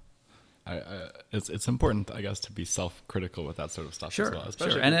 It's important, I guess, to be self-critical with that sort of stuff as well.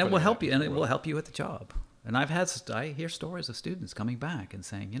 Sure. And it will help you. And it will help you at the job. And I hear stories of students coming back and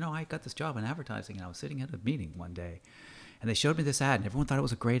saying, I got this job in advertising, and I was sitting at a meeting one day, and they showed me this ad, and everyone thought it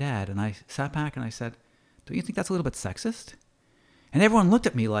was a great ad. And I sat back and I said, don't you think that's a little bit sexist? And everyone looked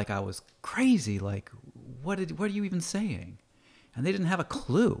at me like I was crazy. Like, what are you even saying? And they didn't have a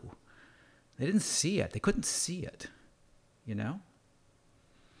clue. They didn't see it. They couldn't see it.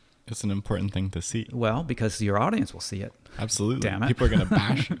 It's an important thing to see. Well, because your audience will see it. Absolutely. Damn it. People are going to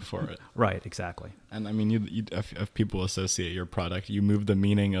bash you for it. Right, exactly. And I mean, if people associate your product, you move the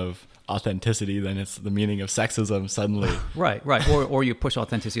meaning of authenticity, then it's the meaning of sexism suddenly. Right. Or you push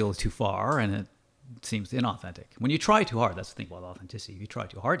authenticity a little too far and it seems inauthentic. When you try too hard, that's the thing about authenticity. If you try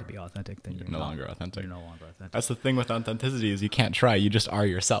too hard to be authentic, then you're no longer authentic. You're no longer authentic. That's the thing with authenticity is you can't try. You just are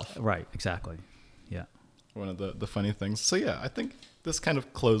yourself. Right, exactly. Yeah. One of the funny things. So yeah, I think this kind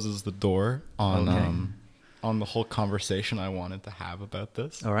of closes the door on the whole conversation I wanted to have about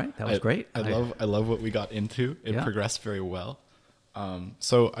this. All right, that was great. I love what we got into. It progressed very well.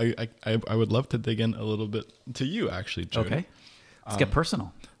 So I would love to dig in a little bit to you, actually, Jody. Okay, let's get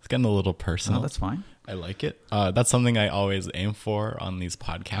personal. It's getting a little personal. Oh, that's fine. I like it. That's something I always aim for on these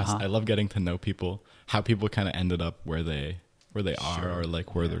podcasts. I love getting to know people, how people kind of ended up where they are, or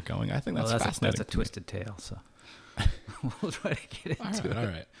like where they're going. I think that's fascinating. That's a twisted tale. So we'll try to get into it. All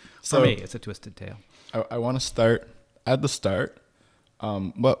right. So for me, it's a twisted tale. I want to start at the start.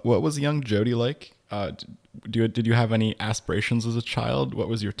 What was young Jody like? Did you have any aspirations as a child? What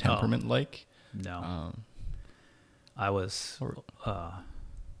was your temperament like? No. I was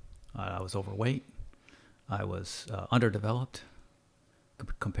overweight. I was underdeveloped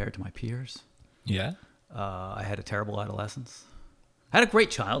compared to my peers. Yeah. I had a terrible adolescence. I had a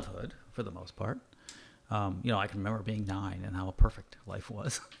great childhood for the most part. I can remember being 9 and how perfect life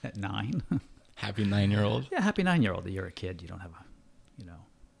was at 9. Happy 9-year-old. Yeah, happy 9-year-old. You're a kid. You don't have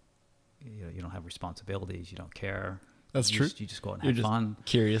you don't have responsibilities. You don't care. That's true. You just go out and have fun.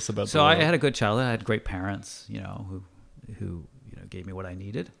 Curious about. So I had a good childhood. I had great parents, who gave me what I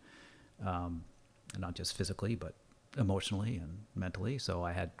needed, and not just physically, but emotionally and mentally. So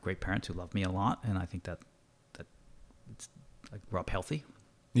I had great parents who loved me a lot, and I think that I grew up healthy.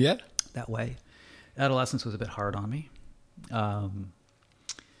 Yeah. That way. Adolescence was a bit hard on me.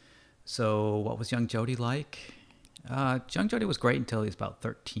 So what was young Jody like? Young Jody was great until he was about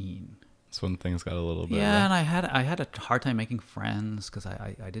 13. That's when things got a little bit. Yeah, and I had a hard time making friends because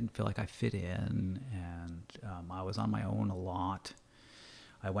I didn't feel like I fit in, and I was on my own a lot.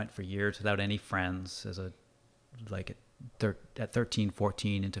 I went for years without any friends at 13,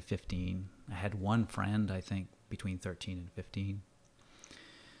 14 into 15. I had one friend, I think, between 13 and 15.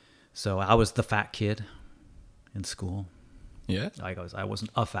 So I was the fat kid in school. Yeah. I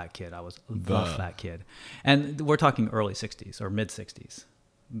wasn't a fat kid. I was the fat kid. And we're talking early 60s or mid 60s,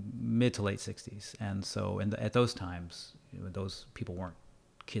 mid to late 60s. And so at those times, those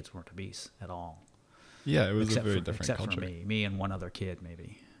kids weren't obese at all. Yeah, it was a very different except culture. For me and one other kid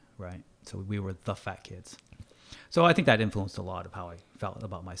maybe, right? So we were the fat kids. So I think that influenced a lot of how I felt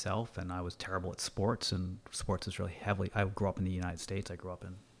about myself. And I was terrible at sports, and sports is really heavily. I grew up in the United States. I grew up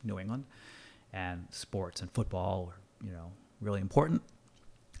in New England, and sports and football were, really important.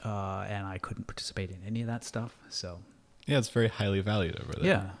 And I couldn't participate in any of that stuff. So Yeah, it's very highly valued over there.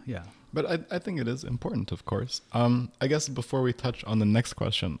 yeah, yeah. But I think it is important, of course. I guess before we touch on the next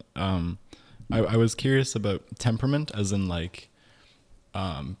question, I was curious about temperament, as in like,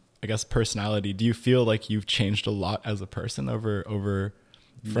 I guess personality. Do you feel like you've changed a lot as a person over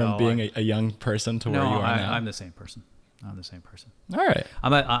from No, being a young person to where you are now? I'm the same person. All right.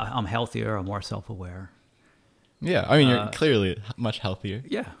 I'm healthier. I'm more self-aware. Yeah, I mean, you're clearly much healthier.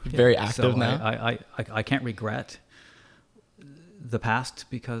 Yeah, Very active so now. I can't regret the past,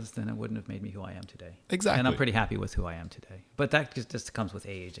 because then it wouldn't have made me who I am today. Exactly. And I'm pretty happy with who I am today. But that just comes with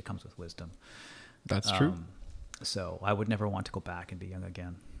age. It comes with wisdom. That's true. So I would never want to go back and be young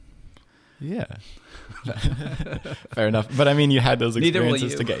again. Yeah. Fair enough. But I mean, you had those Neither will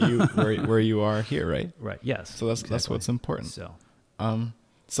experiences you. to get you where you are here, right? Right. Yes. So that's exactly. what's important. So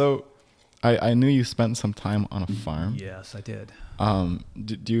So I knew you spent some time on a farm. yes, I did.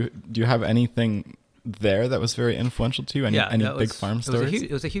 Do you have anything there that was very influential to you? Any big farm stories?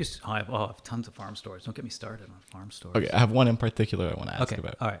 It was a huge. I have tons of farm stories. Don't get me started on farm stories. Okay, I have one in particular I want to ask Okay.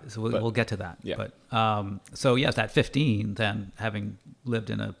 about. All right. So we'll get to that. Yeah. But so yes, at 15, then having lived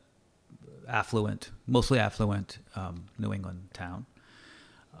in a mostly affluent New England town,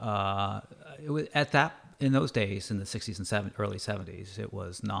 it was in those days, in the 60s and early 70s, it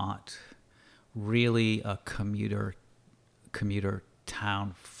was not really a commuter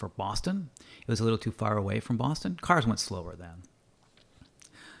town for Boston. It was a little too far away from Boston. Cars went slower then.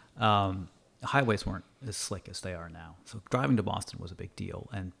 Highways weren't as slick as they are now. So driving to Boston was a big deal,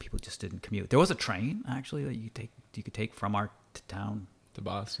 and people just didn't commute. There was a train actually that you could take from our town To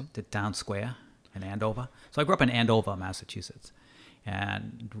Boston? to Town Square in Andover. So I grew up in Andover, Massachusetts,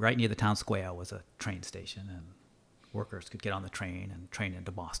 and right near the town square was a train station, and workers could get on the train and train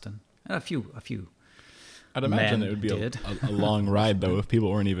into Boston. And a few I'd imagine men it would be did. a long ride, though, if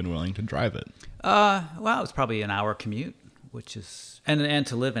people weren't even willing to drive it. Well, it was probably an hour commute, which is and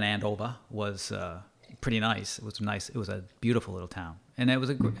to live in Andover was pretty nice. It was nice. It was a beautiful little town, and it was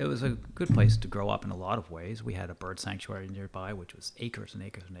a good place to grow up in a lot of ways. We had a bird sanctuary nearby, which was acres and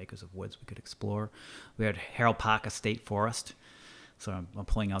acres and acres of woods we could explore. We had Harold Parker State Forest. So I'm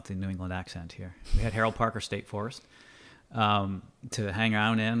pulling out the New England accent here. We had Harold Parker State Forest to hang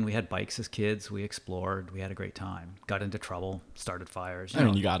around in. We had bikes as kids. We explored. We had a great time. Got into trouble. Started fires. I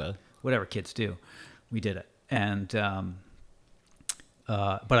mean, you gotta. Whatever kids do, we did it. And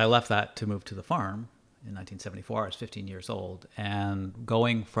but I left that to move to the farm in 1974. I was 15 years old, and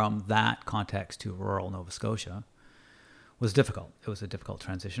going from that context to rural Nova Scotia was difficult. It was a difficult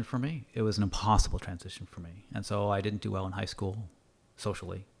transition for me. It was an impossible transition for me, and so I didn't do well in high school,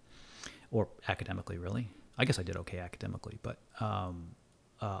 socially, or academically. Really, I guess I did okay academically, but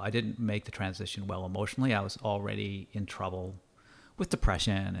I didn't make the transition well emotionally. I was already in trouble with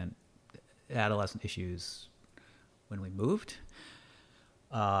depression and adolescent issues when we moved.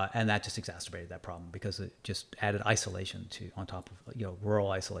 And that just exacerbated that problem because it just added isolation on top of,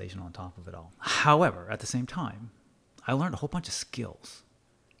 rural isolation on top of it all. However, at the same time, I learned a whole bunch of skills.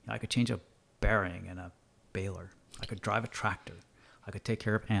 I could change a bearing in a baler. I could drive a tractor. I could take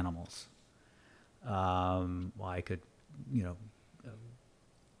care of animals. I could,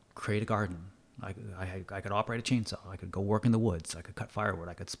 create a garden. I could operate a chainsaw. I could go work in the woods. I could cut firewood.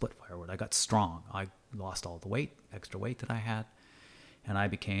 I could split firewood. I got strong. I lost all the extra weight that I had. And I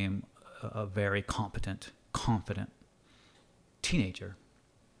became a very competent, confident teenager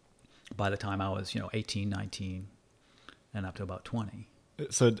by the time I was, 18, 19, and up to about 20.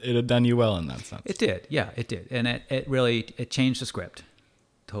 So it had done you well in that sense. It did. Yeah, it did. And it really changed the script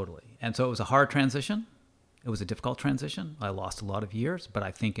totally. And so it was a hard transition. It was a difficult transition. I lost a lot of years, but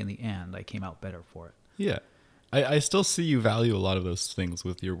I think in the end, I came out better for it. Yeah. I still see you value a lot of those things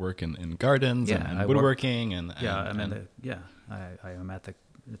with your work in gardens and woodworking. I am at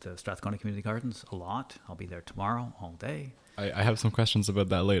the Strathcona Community Gardens a lot. I'll be there tomorrow all day. I have some questions about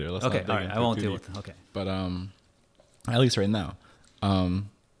that later. Let's okay, not dig all right. into I won't it too deal deep. with it. Okay. But at least right now.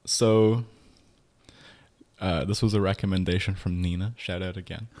 So this was a recommendation from Nina. Shout out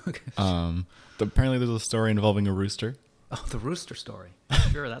again. Okay. Apparently there's a story involving a rooster. Oh, the rooster story.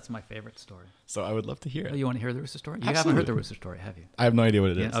 Sure, that's my favorite story. So I would love to hear it. Oh, you want to hear the rooster story? You Absolutely. haven't heard the rooster story, have you? I have no idea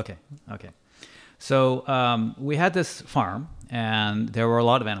what it is. Okay. So we had this farm, and there were a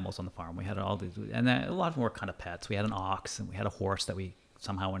lot of animals on the farm. We had all these, and a lot of them were kind of pets. We had an ox, and we had a horse that we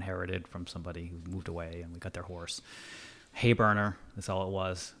somehow inherited from somebody who moved away, and we got their horse. hay burner. That's all it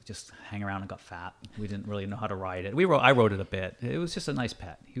was. Just hang around and got fat. We didn't really know how to ride it. I rode it a bit. It was just a nice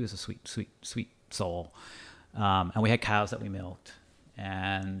pet. He was a sweet soul. And we had cows that we milked,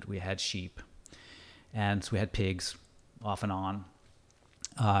 and we had sheep, and so we had pigs off and on.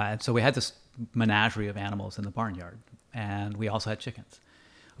 And so we had this menagerie of animals in the barnyard, and we also had chickens.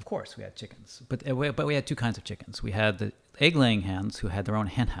 Of course, we had chickens, but we had two kinds of chickens. We had the egg-laying hens who had their own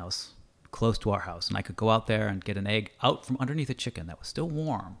hen house close to our house, and I could go out there and get an egg out from underneath a chicken that was still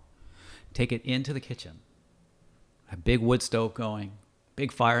warm, take it into the kitchen, a big wood stove going,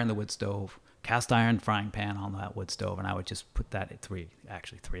 big fire in the wood stove, cast iron frying pan on that wood stove, and I would just put that at three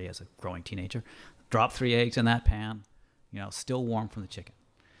as a growing teenager, drop 3 eggs in that pan, still warm from the chicken.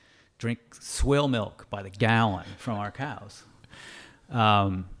 Drink swill milk by the gallon from our cows,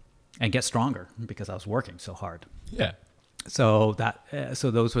 and get stronger because I was working so hard. Yeah. So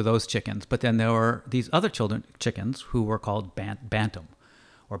those were those chickens. But then there were these other chickens who were called bantam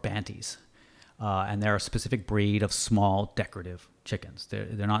or banties, and they're a specific breed of small decorative chickens.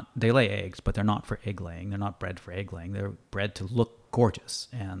 They're not. They lay eggs, but they're not for egg laying. They're not bred for egg laying. They're bred to look gorgeous.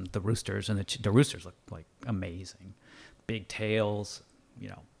 And the roosters the roosters look like amazing, big tails,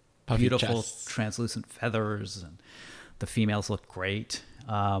 Puffy beautiful chests. translucent feathers, and the females look great.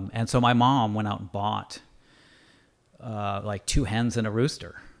 And so my mom went out and bought like 2 hens and a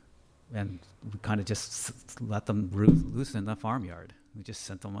rooster, and we kind of just let them loose in the farmyard. We just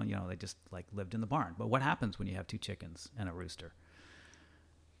sent them, they just like lived in the barn. But what happens when you have 2 chickens and a rooster?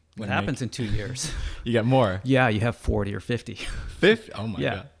 What happens in 2 years? You get more. Yeah, you have 40 or 50. 50? Oh my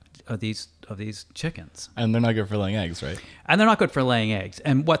God. Of these chickens. And they're not good for laying eggs, right? And they're not good for laying eggs.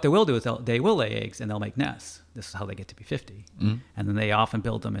 And what they will do is they will lay eggs and they'll make nests. This is how they get to be 50. Mm-hmm. And then they often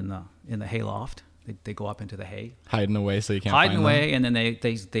build them in the hay loft. They go up into the hay. Hiding away so you can't find them. Hiding away, and then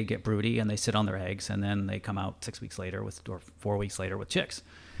they get broody and they sit on their eggs, and then they come out 6 weeks later or 4 weeks later with chicks.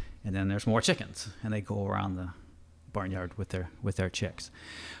 And then there's more chickens, and they go around the barnyard with their chicks.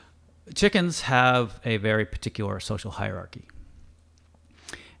 Chickens have a very particular social hierarchy.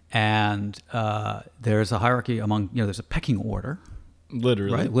 And there's a hierarchy among, there's a pecking order.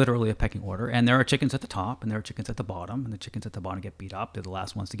 Literally. Right? Literally a pecking order. And there are chickens at the top, and there are chickens at the bottom, and the chickens at the bottom get beat up. They're the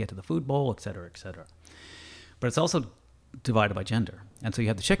last ones to get to the food bowl, et cetera, et cetera. But it's also divided by gender. And so you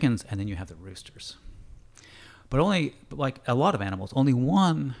have the chickens, and then you have the roosters. But like a lot of animals, only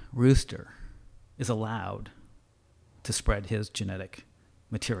one rooster is allowed to spread his genetic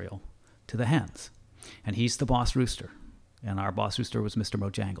material to the hens. And he's the boss rooster. And our boss rooster was Mr.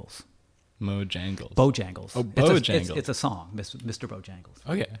 Bojangles. Bojangles. Oh, Bojangles. It's a song, Mr. Bojangles.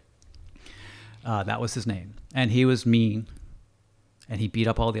 Okay. That was his name. And he was mean, and he beat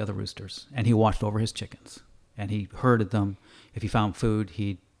up all the other roosters, and he watched over his chickens, and he herded them. If he found food,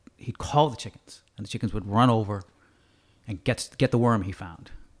 he'd call the chickens, and the chickens would run over and get the worm he found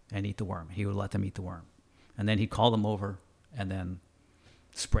and eat the worm. He would let them eat the worm. And then he'd call them over and then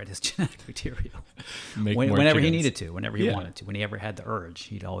spread his genetic material whenever he needed to, whenever he wanted to. When he ever had the urge,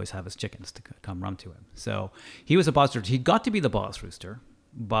 he'd always have his chickens to come run to him. So he was a boss rooster. He got to be the boss rooster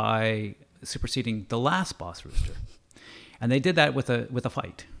by superseding the last boss rooster, and they did that with a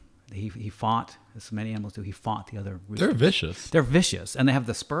fight. He fought, as many animals do. He fought the other roosters. They're vicious. They're vicious, and they have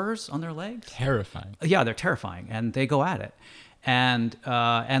the spurs on their legs. Terrifying. Yeah, they're terrifying, and they go at it. And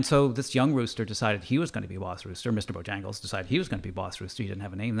so this young rooster decided he was going to be boss rooster. Mr. Bojangles decided he was going to be boss rooster. He didn't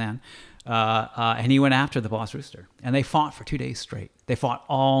have a name then. And he went after the boss rooster. And they fought for 2 days straight. They fought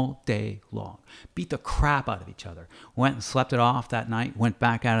all day long. Beat the crap out of each other. Went and slept it off that night. Went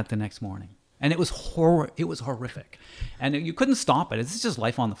back at it the next morning. And it was horrific. And you couldn't stop it. It's just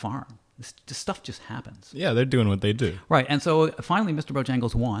life on the farm. This stuff just happens. Yeah, they're doing what they do. Right. And so finally Mr.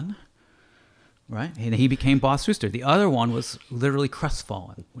 Bojangles won. Right, and he became boss rooster. The other one was literally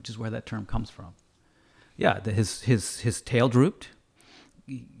crestfallen, which is where that term comes from. Yeah, his tail drooped.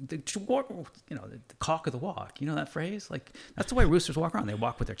 The cock of the walk. You know that phrase? Like that's the way roosters walk around. They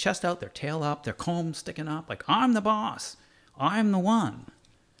walk with their chest out, their tail up, their comb sticking up. Like I'm the boss, I'm the one.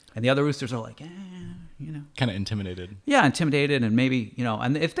 And the other roosters are like, kind of intimidated. Yeah, intimidated, and maybe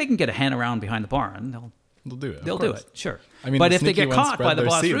and if they can get a hen around behind the barn, they'll do it. They'll do it, sure. I mean, but if they get caught by the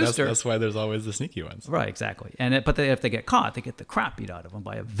boss rooster, that's why there's always the sneaky ones. Right, exactly. And if they get caught, they get the crap beat out of them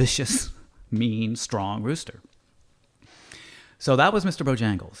by a vicious, mean, strong rooster. So that was Mr.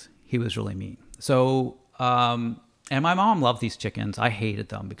 Bojangles. He was really mean. So, and my mom loved these chickens. I hated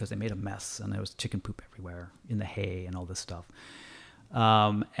them because they made a mess, and there was chicken poop everywhere in the hay and all this stuff. So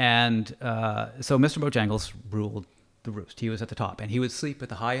Mr. Bojangles ruled the roost. He was at the top, and he would sleep at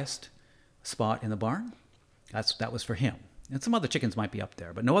the highest spot in the barn. That was for him. And some other chickens might be up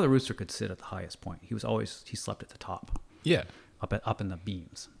there, but no other rooster could sit at the highest point. He slept at the top. Yeah. up in the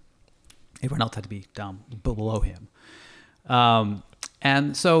beams. Everyone else had to be down below him.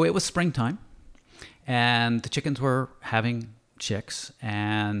 And so it was springtime, and the chickens were having chicks,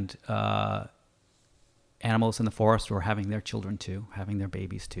 and animals in the forest were having their children too, having their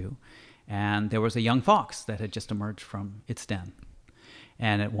babies too. And there was a young fox that had just emerged from its den.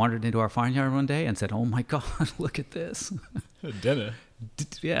 And it wandered into our farmyard one day and said, "Oh my God, look at this." Dinner.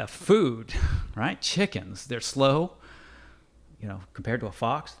 Yeah, food, right? Chickens. They're slow. Compared to a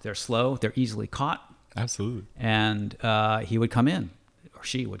fox, they're slow. They're easily caught. Absolutely. And he would come in, or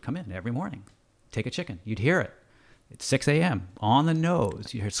she would come in every morning, take a chicken. You'd hear it. It's 6 a.m. on the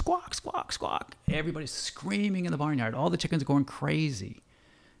nose. You hear squawk, squawk, squawk. Everybody's screaming in the barnyard. All the chickens are going crazy,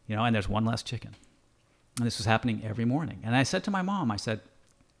 and there's one less chicken. And this was happening every morning. And I said to my mom, I said,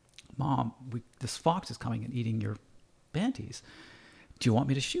 "Mom, this fox is coming and eating your banties. Do you want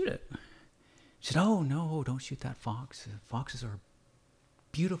me to shoot it?" She said, "Oh, no, don't shoot that fox. Foxes are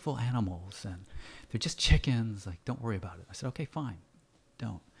beautiful animals, and they're just chickens. Like, don't worry about it." I said, "Okay, fine,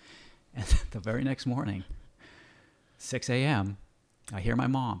 don't." And the very next morning, 6 a.m., I hear my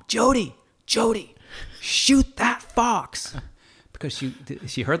mom, Jody, shoot that fox." Because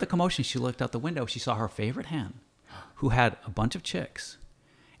she heard the commotion. She looked out the window. She saw her favorite hen, who had a bunch of chicks.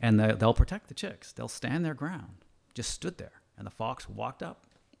 And they'll protect the chicks. They'll stand their ground. Just stood there. And the fox walked up.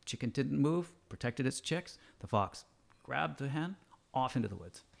 Chicken didn't move, protected its chicks. The fox grabbed the hen, off into the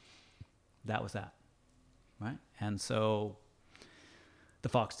woods. That was that, right? And so the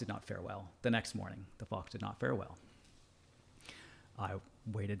fox did not fare well. The next morning, the fox did not fare well. I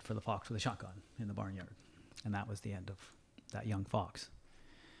waited for the fox with a shotgun in the barnyard. And that was the end of that young fox.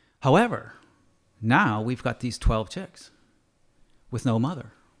 However, now we've got these 12 chicks with no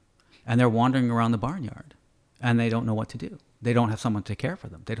mother. And they're wandering around the barnyard. And they don't know what to do. They don't have someone to care for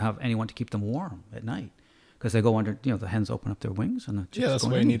them. They don't have anyone to keep them warm at night. Because they go under, the hens open up their wings and the chicks that's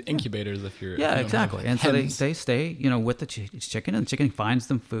why you need incubators if you're... Yeah, if you exactly. And hens. so they stay, with the chicken, and the chicken finds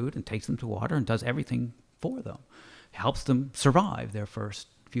them food and takes them to water and does everything for them. Helps them survive their first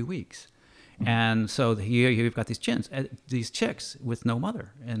few weeks. And so here you've got these chicks with no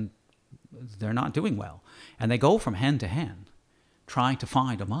mother, and they're not doing well. And they go from hen to hen trying to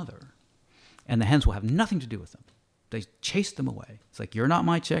find a mother. And the hens will have nothing to do with them. They chase them away. It's like, "You're not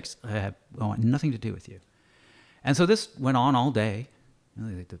my chicks. I want nothing to do with you." And so this went on all day.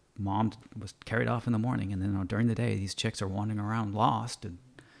 The mom was carried off in the morning, and then during the day, these chicks are wandering around lost and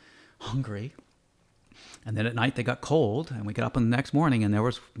hungry. And then at night they got cold, and we got up in the next morning, and there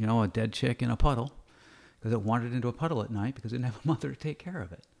was, a dead chick in a puddle, because it wandered into a puddle at night because it didn't have a mother to take care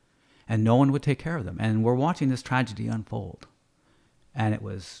of it. And no one would take care of them. And we're watching this tragedy unfold. And it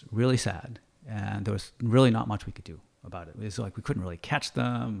was really sad. And there was really not much we could do about it. It was like we couldn't really catch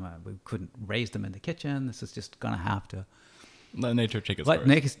them. We couldn't raise them in the kitchen. This is just going to have to... Let nature take its course.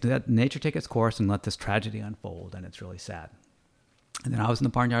 Let nature take its course and let this tragedy unfold. And it's really sad. And then I was in the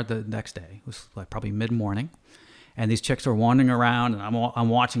barnyard the next day. It was like probably mid-morning. And these chicks are wandering around, and I'm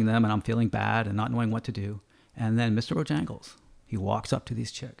watching them, and I'm feeling bad and not knowing what to do. And then Mr. Bojangles, he walks up to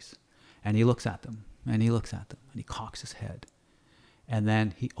these chicks, and he looks at them, and he looks at them, and he cocks his head. And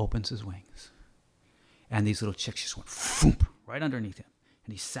then he opens his wings. And these little chicks just went foomp, right underneath him.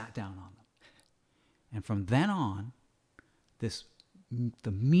 And he sat down on them. And from then on,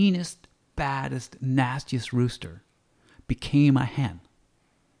 the meanest, baddest, nastiest rooster became a hen.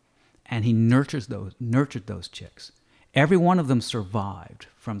 And he nurtured those chicks. Every one of them survived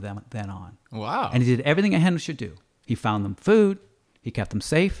from then on. Wow. And he did everything a hen should do. He found them food. He kept them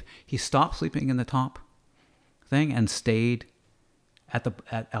safe. He stopped sleeping in the top thing and stayed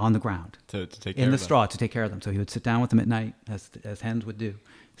on the ground to take care in the of them. straw to take care of them. So he would sit down with them at night, as hens would do,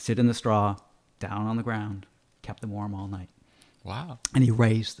 sit in the straw, down on the ground, kept them warm all night. Wow. And he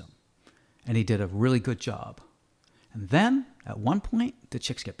raised them, and he did a really good job. And then at one point, the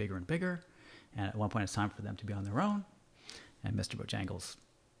chicks get bigger and bigger, and at one point it's time for them to be on their own. And Mr. Bojangles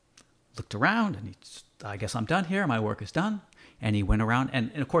looked around, and I guess I'm done here. My work is done. And he went around,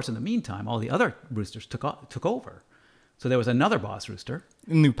 and of course, in the meantime, all the other roosters took over. So there was another boss rooster.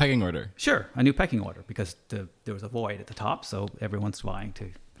 A new pecking order. Sure, a new pecking order, because there was a void at the top, so everyone's vying to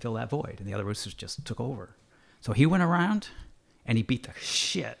fill that void, and the other roosters just took over. So he went around, and he beat the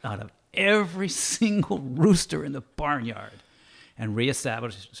shit out of every single rooster in the barnyard and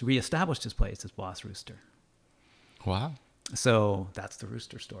reestablished his place as boss rooster. Wow. So that's the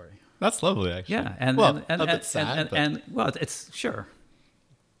rooster story. That's lovely, actually. Yeah, a bit sad, but... it's sure,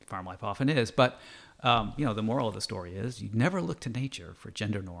 farm life often is, but the moral of the story is you never look to nature for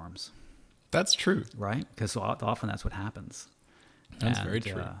gender norms. That's true. Right? Because often that's what happens. That's very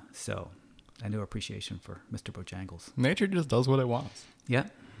true. a new appreciation for Mr. Bojangles. Nature just does what it wants. Yeah.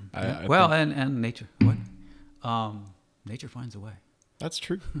 I Well, think and nature, what? Nature finds a way. that's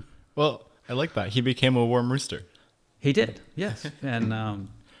true. Well, I like that. He became a warm rooster. He did, yes. And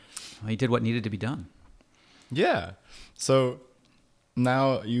he did what needed to be done. Yeah. So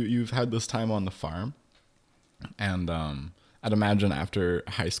now you've had this time on the farm, and I'd imagine after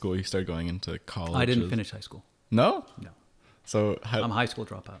high school you started going into college. I didn't finish high school. No? No. So I'm a high school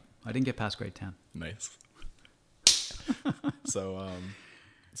dropout. I didn't get past grade 10. Nice. So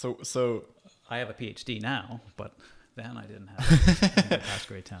I have a PhD now, but then I didn't get past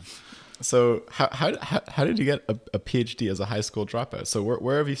grade 10. So how did you get a PhD as a high school dropout? So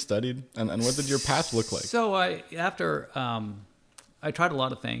where have you studied, and what did your path look like? So I tried a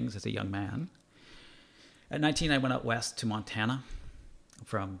lot of things as a young man. At 19, I went out west to Montana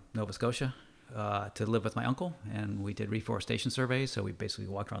from Nova Scotia to live with my uncle, and we did reforestation surveys. So we basically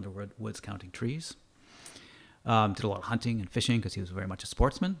walked around the woods counting trees. Did a lot of hunting and fishing because he was very much a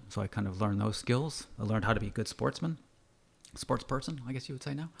sportsman. So I kind of learned those skills. I learned how to be a good sportsman. Sports person, I guess you would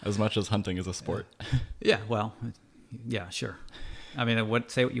say now. As much as hunting is a sport. Yeah, well, yeah, sure. I mean,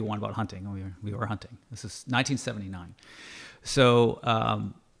 say what you want about hunting. We were hunting. This is 1979. So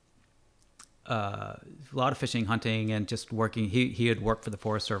a lot of fishing, hunting, and just working. He had worked for the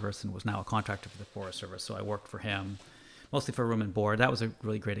Forest Service and was now a contractor for the Forest Service. So I worked for him, mostly for room and board. That was a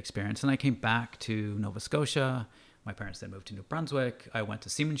really great experience. And I came back to Nova Scotia. My parents then moved to New Brunswick. I went to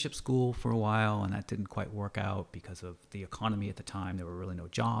seamanship school for a while, and that didn't quite work out because of the economy at the time. There were really no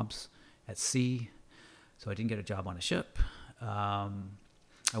jobs at sea, so I didn't get a job on a ship. I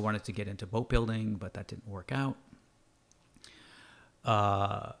wanted to get into boat building, but that didn't work out.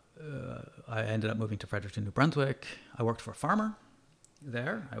 I ended up moving to Fredericton, New Brunswick. I worked for a farmer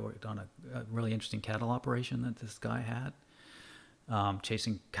there. I worked on a really interesting cattle operation that this guy had,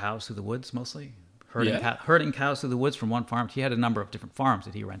 chasing cows through the woods mostly. Herding cows through the woods from one farm. He had a number of different farms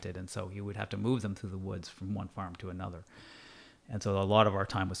that he rented, and so he would have to move them through the woods from one farm to another. And so a lot of our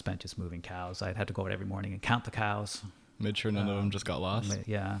time was spent just moving cows. I'd had to go out every morning and count the cows. Made sure none of them just got lost.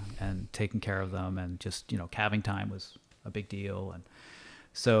 Yeah, and taking care of them, and just, calving time was a big deal. And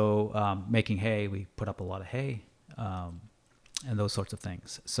so making hay, we put up a lot of hay, and those sorts of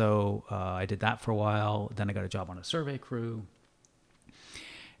things. So I did that for a while. Then I got a job on a survey crew.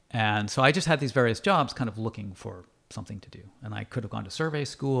 And so I just had these various jobs kind of looking for something to do. And I could have gone to survey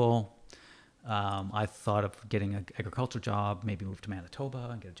school. I thought of getting an agriculture job, maybe move to Manitoba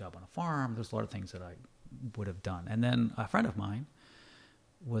and get a job on a farm. There's a lot of things that I would have done. And then a friend of mine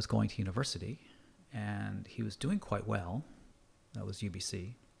was going to university, and he was doing quite well. That was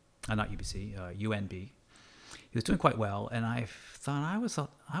UBC. Not UBC, UNB. He was doing quite well, and I thought I was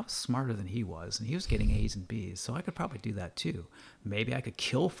smarter than he was, and he was getting A's and B's, so I could probably do that too. Maybe I could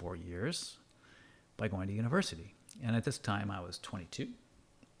kill 4 years by going to university. And at this time, I was 22.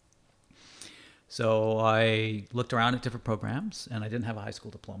 So I looked around at different programs, and I didn't have a high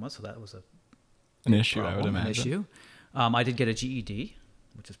school diploma, so that was an issue, I would imagine. An issue. I did get a GED,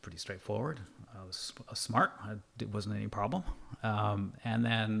 which is pretty straightforward. I was smart. It wasn't any problem. And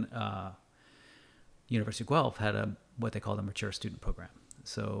then University of Guelph had what they called a mature student program.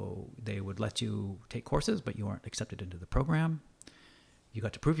 So they would let you take courses, but you weren't accepted into the program. You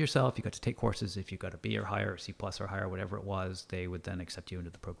got to prove yourself. You got to take courses. If you got a B or higher, or C plus or higher, whatever it was, they would then accept you into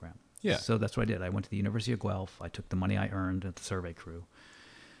the program. Yeah. So that's what I did. I went to the University of Guelph. I took the money I earned at the survey crew,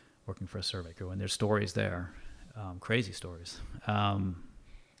 working for a survey crew. And there's stories there, crazy stories. And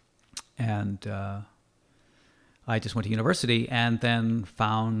I just went to university and then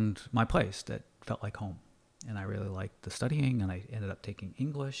found my place that felt like home. And I really liked the studying, and I ended up taking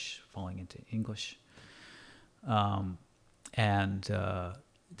English, falling into English. Then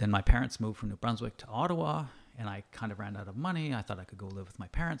my parents moved from New Brunswick to Ottawa, and I kind of ran out of money. I thought I could go live with my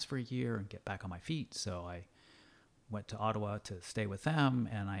parents for a year and get back on my feet. So I went to Ottawa to stay with them,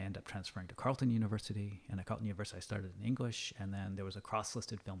 and I ended up transferring to Carleton University. And at Carleton University, I started in English, and then there was a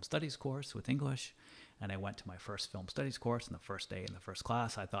cross-listed film studies course with English. And I went to my first film studies course, and the first day in the first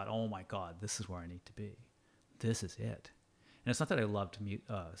class, I thought, oh my God, this is where I need to be. This is it. And it's not that I loved,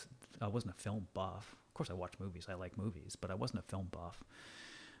 I wasn't a film buff. Of course I watch movies, I like movies, but I wasn't a film buff.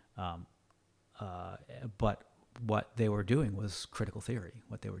 But what they were doing was critical theory.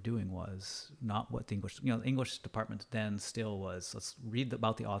 What they were doing was not what the English department then still was, let's read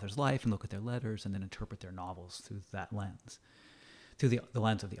about the author's life and look at their letters and then interpret their novels through that lens, through the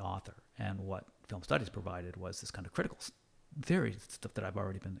lens of the author. And what film studies provided was this kind of critical theory stuff that I've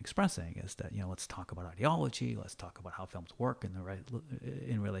already been expressing, is that, let's talk about ideology, let's talk about how films work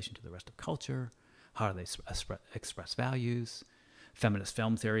in relation to the rest of culture, how do they express values, feminist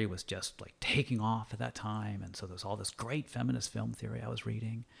film theory was just like taking off at that time. And so there's all this great feminist film theory I was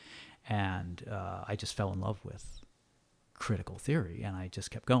reading. And I just fell in love with critical theory, and I just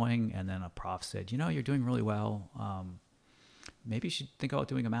kept going. And then a prof said, you're doing really well. Maybe you should think about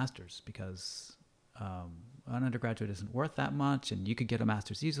doing a master's, because an undergraduate isn't worth that much, and you could get a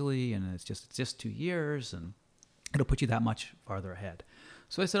master's easily, and it's just 2 years, and it'll put you that much farther ahead.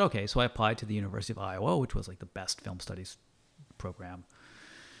 So I said, okay. So I applied to the University of Iowa, which was like the best film studies program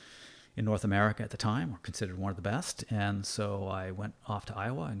in North America at the time, or considered one of the best. And so I went off to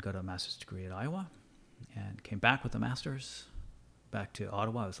Iowa and got a master's degree at Iowa, and came back with a master's back to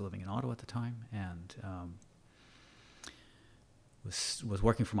Ottawa. I was living in Ottawa at the time, and was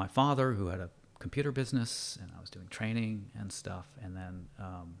working for my father, who had a computer business, and I was doing training and stuff. And then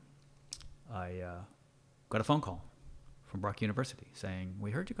I got a phone call from Brock University saying,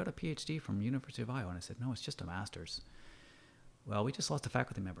 "We heard you got a PhD from University of Iowa." And I said, "No, it's just a master's." "Well, we just lost a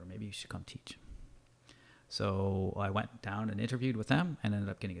faculty member. Maybe you should come teach." So I went down and interviewed with them, and ended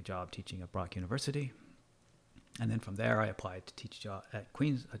up getting a job teaching at Brock University. And then from there, I applied to teach at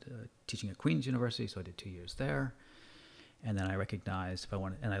Queen's, teaching at Queen's University. So I did 2 years there. And then I recognized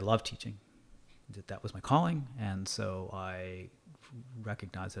and I love teaching, that was my calling. And so I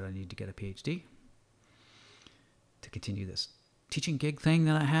recognized that I needed to get a PhD to continue this teaching gig thing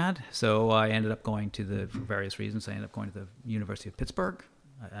that I had. So I ended up going for various reasons, I ended up going to the University of Pittsburgh.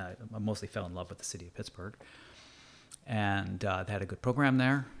 I mostly fell in love with the city of Pittsburgh. And they had a good program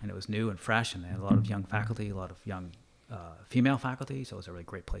there, and it was new and fresh, and they had a lot of young faculty, a lot of young female faculty, so it was a really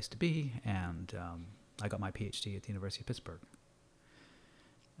great place to be. And I got my PhD at the University of Pittsburgh.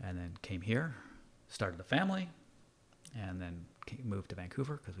 And then came here, started a family, and then moved to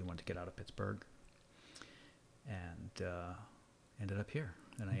Vancouver because we wanted to get out of Pittsburgh. And ended up here,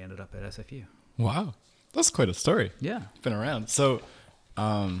 and I ended up at SFU. Wow, that's quite a story. Yeah. Been around. So...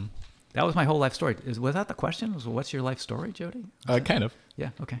 that was my whole life story. Was that the question? What's your life story, Jody? Kind of.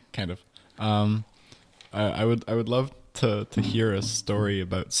 Yeah. Okay. Kind of. I would love to hear a story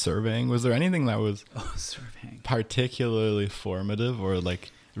about surveying. Was there anything that was surveying particularly formative, or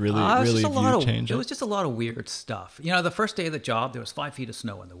like really view changing? It was just a lot of weird stuff. The first day of the job, there was 5 feet of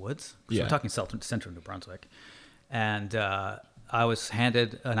snow in the woods. So Yeah. we're talking central New Brunswick, and I was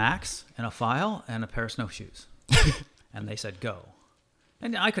handed an axe and a file and a pair of snowshoes, and they said go.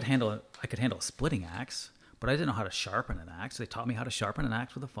 And I could handle a splitting axe, but I didn't know how to sharpen an axe. They taught me how to sharpen an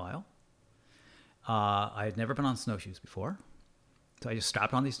axe with a file. I had never been on snowshoes before. So I just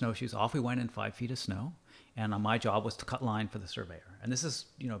strapped on these snowshoes. Off we went in 5 feet of snow. And my job was to cut line for the surveyor. And this is,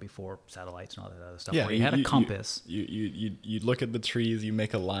 before satellites and all that other stuff. Yeah, where you had a compass. You look at the trees, you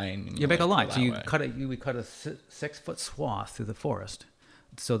make a line. And you make a line. So we cut a 6-foot swath through the forest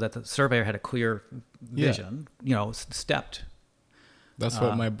so that the surveyor had a clear vision, stepped. That's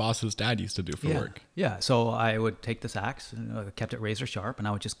what my boss's dad used to do for work. Yeah. So I would take this axe, and I kept it razor sharp, and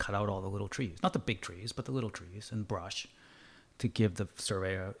I would just cut out all the little trees. Not the big trees, but the little trees, and brush to give the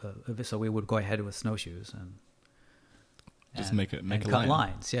surveyor so we would go ahead with snowshoes and make a cut line.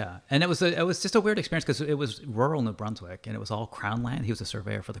 lines. Yeah. And it was just a weird experience because it was rural New Brunswick, and it was all Crown land. He was a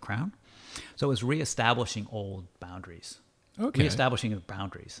surveyor for the Crown. So it was reestablishing old boundaries. Okay. Reestablishing the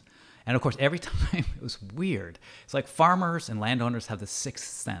boundaries. And of course, every time it was weird. It's like farmers and landowners have the sixth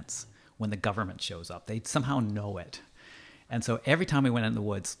sense when the government shows up. They somehow know it. And so every time we went in the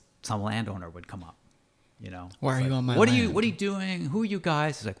woods, some landowner would come up. Why are you on my What land? are you doing? Who are you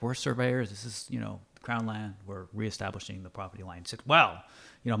guys? It's like, we're surveyors. This is, Crown land. We're reestablishing the property line. It's like, well,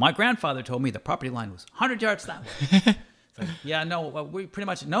 my grandfather told me the property line was 100 yards that way. It's like, yeah, no, we pretty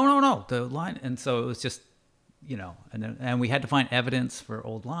much, no, the line. And so it was just, and we had to find evidence for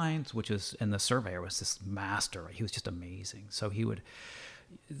old lines, and the surveyor was this master. He was just amazing. So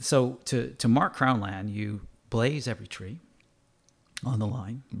to mark Crown land, you blaze every tree on the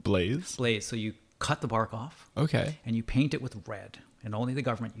line. Blaze. So you cut the bark off. Okay. And you paint it with red, and only the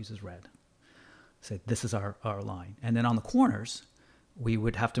government uses red. Say, this is our line. And then on the corners, we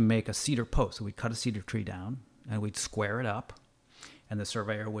would have to make a cedar post. So we'd cut a cedar tree down, and we'd square it up. And the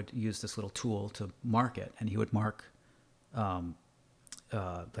surveyor would use this little tool to mark it, and he would mark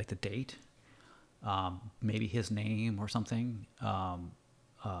like the date, maybe his name or something,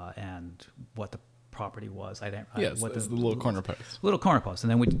 and what the property was. The little corner post. Little corner post, and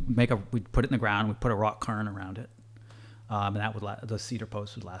then we'd put it in the ground. We'd put a rock cairn around it, and that would the cedar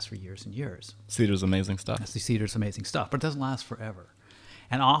post would last for years and years. Cedar's amazing stuff. The cedar's amazing stuff, but it doesn't last forever.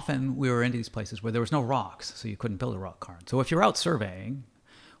 And often we were into these places where there was no rocks, so you couldn't build a rock cairn. So if you're out surveying,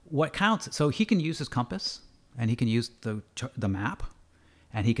 what counts? So he can use his compass, and he can use the map,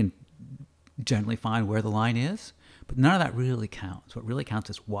 and he can generally find where the line is. But none of that really counts. What really counts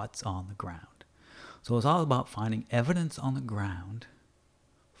is what's on the ground. So it's all about finding evidence on the ground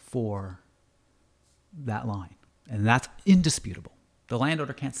for that line. And that's indisputable. The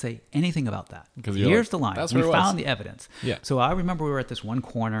landowner can't say anything about that. Here's the line. We found the evidence. Yeah. So I remember we were at this one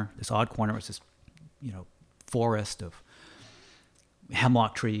corner, this odd corner. It was this, forest of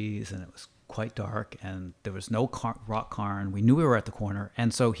hemlock trees, and it was quite dark, and there was no rock cairn. We knew we were at the corner.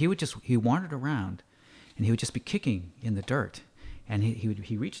 And so he wandered around, and he would just be kicking in the dirt. And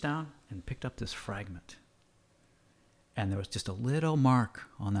he reached down and picked up this fragment. And there was just a little mark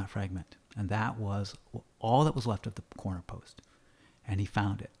on that fragment. And that was all that was left of the corner post. And he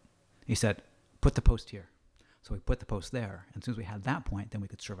found it. He said, put the post here. So we put the post there. And as soon as we had that point, then we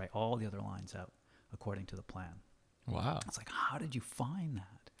could survey all the other lines out according to the plan. Wow. It's like, how did you find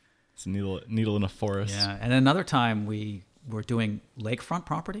that? It's a needle in a forest. Yeah. And another time we were doing lakefront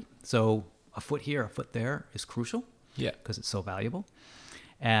property. So a foot here, a foot there is crucial. Yeah. Because it's so valuable.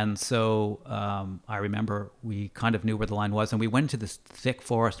 And so I remember we kind of knew where the line was, and we went into this thick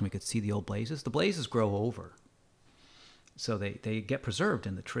forest and we could see the old blazes. The blazes grow over. So they get preserved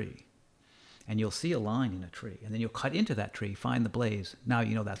in the tree. And you'll see a line in a tree. And then you'll cut into that tree, find the blaze. Now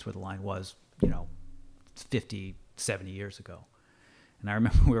that's where the line was, 50, 70 years ago. And I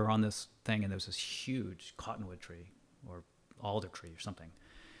remember we were on this thing, and there was this huge cottonwood tree or alder tree or something.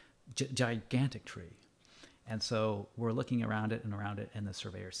 Gigantic tree. And so we're looking around it, and the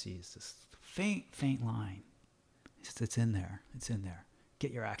surveyor sees this faint line. He says, it's in there.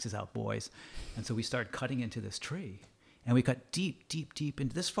 Get your axes out, boys. And so we started cutting into this tree. And we cut deep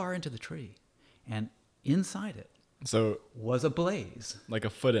into this far into the tree. And inside it was a blaze. Like a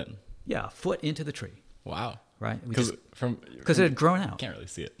foot in. Yeah, a foot into the tree. Wow. Right? Because it had grown out. Can't really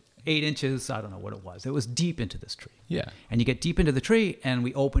see it. 8 inches, I don't know what it was. It was deep into this tree. Yeah. And you get deep into the tree, and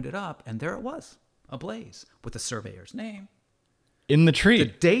we opened it up, and there it was. Ablaze with the surveyor's name. In the tree. The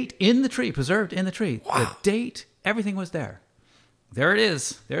date in the tree, preserved in the tree. Wow. The date, everything was there. There it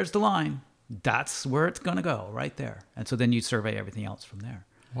is. There's the line. That's where it's going to go, right there. And so then you survey everything else from there.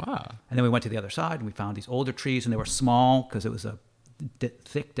 Wow. And then we went to the other side, and we found these older trees, and they were small because it was a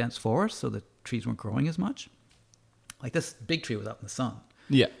thick, dense forest, so the trees weren't growing as much. Like this big tree was out in the sun.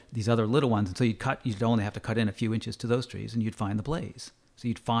 Yeah. These other little ones, and so you'd only have to cut in a few inches to those trees, and you'd find the blaze. So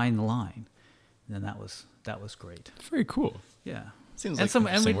you'd find the line. And that was great. Very cool. Yeah. Seems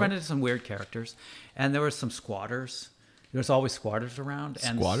and we'd run into some weird characters, and there were some squatters. There's always squatters around.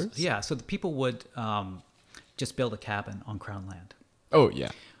 And squatters? Yeah. So the people would just build a cabin on Crown land. Oh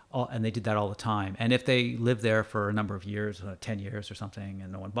yeah. And they did that all the time. And if they lived there for a number of years, 10 years or something,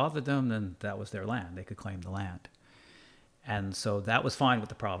 and no one bothered them, then that was their land. They could claim the land. And so that was fine with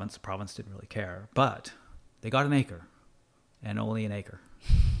the province. The province didn't really care, but they got an acre, and only an acre.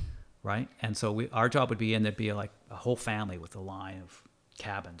 Right? And so our job would be there'd be like a whole family with a line of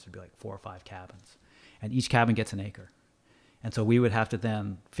cabins. It'd be like 4 or 5 cabins. And each cabin gets an acre. And so we would have to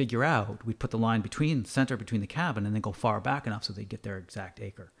then figure out, we'd put the line center between the cabin and then go far back enough so they'd get their exact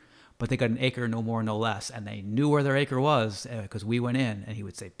acre. But they got an acre, no more, no less. And they knew where their acre was because we went in, and he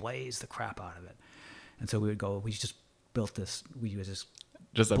would say, blaze the crap out of it. And so we just built this, we would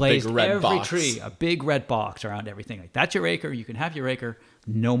just a big red box. Every tree, a big red box around everything. Like, that's your acre. You can have your acre.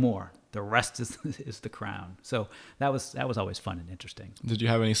 No more. The rest is the crown. So that was always fun and interesting. Did you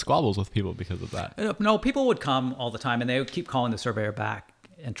have any squabbles with people because of that? No, people would come all the time, and they would keep calling the surveyor back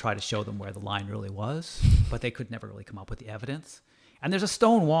and try to show them where the line really was, but they could never really come up with the evidence. And there's a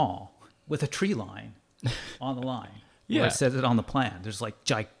stone wall with a tree line on the line. Yeah. Where it says it on the plan. There's like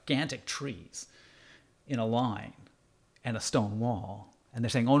gigantic trees in a line and a stone wall. And they're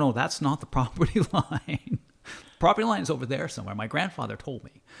saying, oh, no, that's not the property line. Property line is over there somewhere. My grandfather told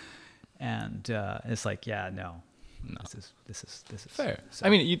me. And it's like, yeah, no. This is fair. So. I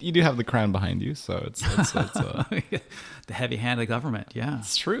mean, you do have the crown behind you, so it's the heavy hand of government. Yeah,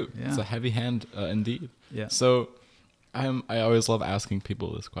 it's true. Yeah. It's a heavy hand indeed. Yeah. So I always love asking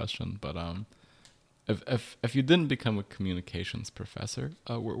people this question, but if you didn't become a communications professor,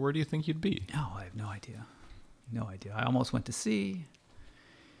 where do you think you'd be? Oh, I have no idea. No idea. I almost went to sea.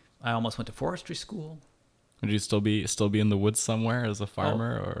 I almost went to forestry school. Would you still be in the woods somewhere as a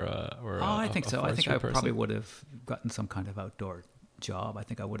farmer or I think so. I think I person? probably would have gotten some kind of outdoor job. I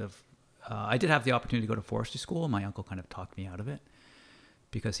think I would have. I did have the opportunity to go to forestry school. My uncle kind of talked me out of it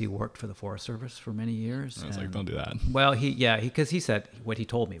because he worked for the Forest Service for many years. I was like, don't do that. Well, because he said what he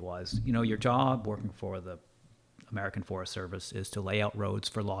told me was, your job working for the American Forest Service is to lay out roads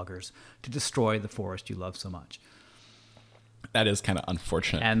for loggers to destroy the forest you love so much. That is kind of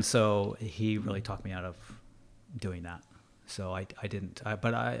unfortunate. And so he really talked me out of doing that. So I didn't. I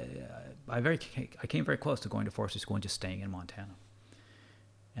came very close to going to forestry school and just staying in Montana.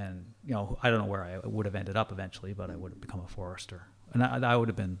 And I don't know where I would have ended up eventually, but I would have become a forester, and that would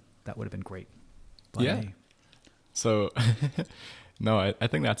have been great. By me. So, no, I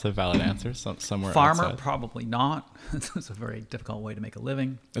think that's a valid answer. Somewhere farmer, outside. Probably not. It's a very difficult way to make a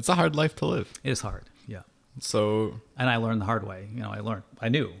living. It's a hard life to live. It is hard. Yeah. So, and I learned the hard way. I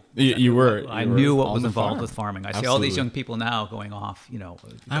knew. I knew what was involved with farming. I see all these Absolutely. young people now going off. I wanna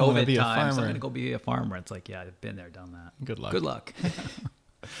COVID be a times. I'm farmer. going to go be a farmer. It's like, yeah, I've been there, done that. Good luck. Good luck.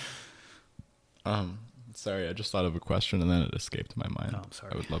 Sorry, I just thought of a question and then it escaped my mind. Oh, I'm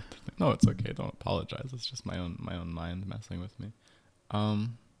sorry. I would love to. No, it's okay. Don't apologize. It's just my own mind messing with me.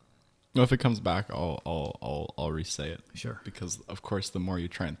 No, if it comes back, I'll re-say it. Sure. Because of course, the more you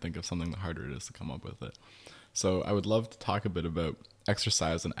try and think of something, the harder it is to come up with it. So I would love to talk a bit about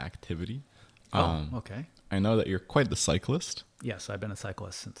exercise and activity. Okay. I know that you're quite the cyclist. Yes, I've been a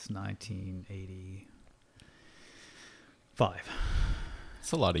cyclist since 1985.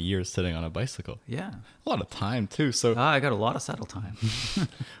 It's a lot of years sitting on a bicycle. Yeah. A lot of time too. So I got a lot of saddle time.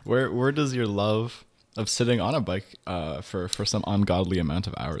 where does your love of sitting on a bike for some ungodly amount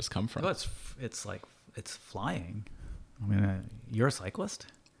of hours come from? Well, it's like it's flying. I mean, you're a cyclist.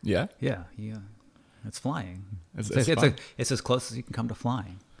 Yeah. Yeah. It's flying. It's It's as close as you can come to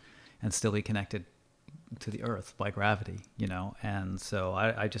flying, and still be connected to the earth by gravity. And so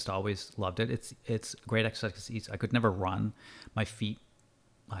I just always loved it. It's great exercise. I could never run. My feet,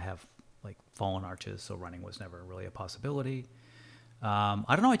 I have like fallen arches, so running was never really a possibility. I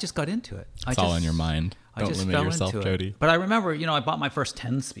don't know. I just got into it. It's all in your mind. Don't limit yourself, Jody. But I remember, I bought my first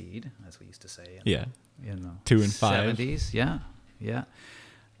 10 speed, as we used to say. Yeah. In the 2 and 5. 70s. Yeah.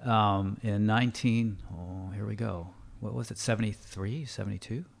 In here we go. What was it? 73,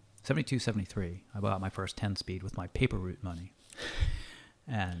 72? 72, 73. I bought my first 10 speed with my paper route money.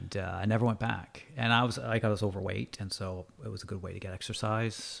 And I never went back. And I was overweight, and so it was a good way to get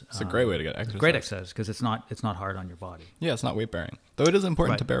exercise. It's a great way to get exercise. Great exercise because it's not hard on your body. Yeah, it's not weight bearing, though it is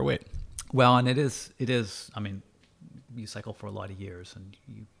important to bear weight. Well, and it is. I mean, you cycle for a lot of years, and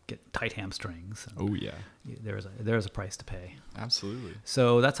you get tight hamstrings. And Oh yeah, there's a price to pay. Absolutely.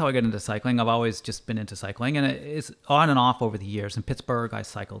 So that's how I got into cycling. I've always just been into cycling, and it's on and off over the years. In Pittsburgh, I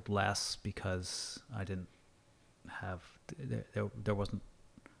cycled less because I didn't have there wasn't.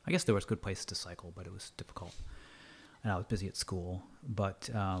 I guess there was good places to cycle, but it was difficult, and I was busy at school. But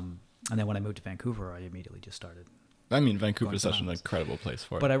and then when I moved to Vancouver, I immediately just started. I mean, Vancouver is such an incredible place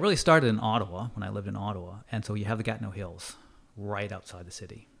for it. But I really started in Ottawa when I lived in Ottawa, and so you have the Gatineau Hills right outside the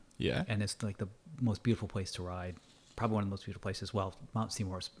city. Yeah, and it's like the most beautiful place to ride. Probably one of the most beautiful places. Well, Mount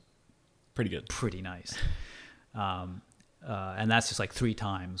Seymour's pretty good, pretty nice, and that's just like 3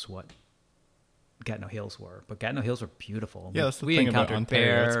 times what Gatineau Hills were. But Gatineau Hills were beautiful. Yeah, that's the thing about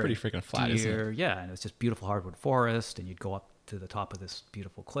Ontario. It's pretty freaking flat, deer, isn't it? Yeah, and it was just beautiful hardwood forest, and you'd go up to the top of this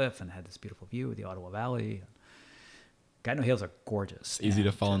beautiful cliff and had this beautiful view of the Ottawa Valley. Gatineau Hills are gorgeous. It's easy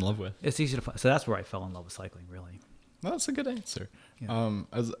to fall in love with. It's easy to so that's where I fell in love with cycling, really. Well, that's a good answer. Yeah.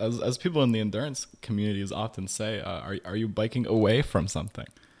 As people in the endurance communities often say, are you biking away from something?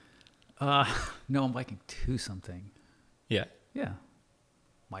 No, I'm biking to something. Yeah. Yeah.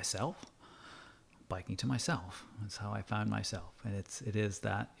 Myself. Biking to myself. That's how I found myself. And it is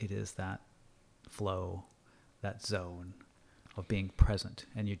that flow, that zone of being present.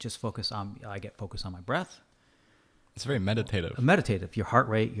 And you just I get focused on my breath. It's very meditative. Meditative. Your heart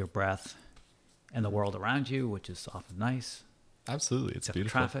rate, your breath, and the world around you, which is often nice. Absolutely. It's except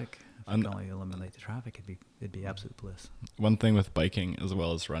beautiful. Traffic. If you can only eliminate the traffic, it'd be absolute bliss. One thing with biking as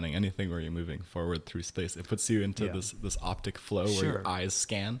well as running, anything where you're moving forward through space, it puts you into this optic flow where your eyes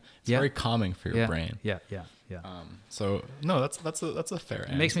scan. It's very calming for your brain. Yeah. So no, that's a fair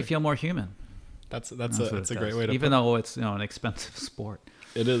answer. It makes me feel more human. That's a great way to even though it's an expensive sport.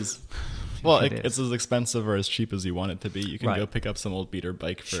 It is. Well, it's as expensive or as cheap as you want it to be. You can go pick up some old beater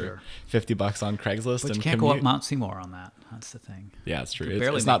bike for $50 on Craigslist. But you can't go up Mount Seymour on that. That's the thing. Yeah, it's true.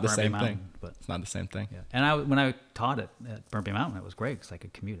 It's not the same thing. But it's not the same thing. Yeah. And when I taught it at Burnaby Mountain, it was great because I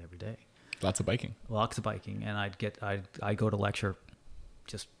could commute every day. Lots of biking. And I'd go to lecture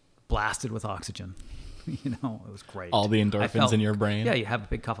just blasted with oxygen. It was great. All the endorphins in your brain. Yeah, you have a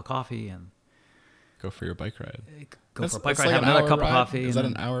big cup of coffee and go for your bike ride. Go for a bike ride, have another cup of coffee. Is that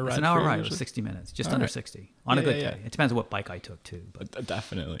an hour ride? It's an hour ride. It was 60 minutes, just under 60 on a good day. It depends on what bike I took too. But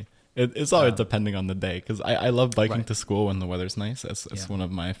definitely. It's always depending on the day because I love biking to school when the weather's nice. It's one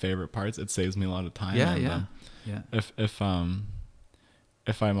of my favorite parts. It saves me a lot of time. Yeah. If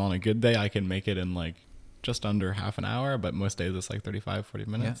I'm on a good day, I can make it in like just under half an hour, but most days it's like 35, 40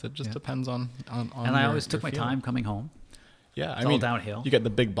 minutes. It just depends on And I always took my time coming home. Yeah, It's all downhill. you get the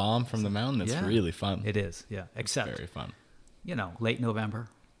big bomb from the mountain. It's Yeah. really fun. It is, yeah. Except, Very fun. late November,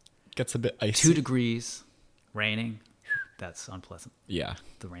 Gets a bit icy. 2 degrees, raining. That's unpleasant. Yeah.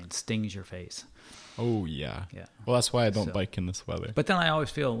 The rain stings your face. Oh, yeah. Yeah. Well, that's why I don't bike in this weather. But then I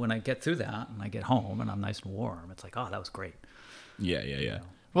always feel when I get through that and I get home and I'm nice and warm, it's like, oh, that was great. Yeah. know.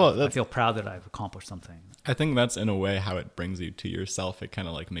 Well, I feel proud that I've accomplished something. I think that's in a way how it brings you to yourself. It kind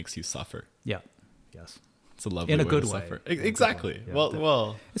of like makes you suffer. Yeah. Yes. It's a lovely In a way good to way. suffer. In a good Exactly. way. Yeah.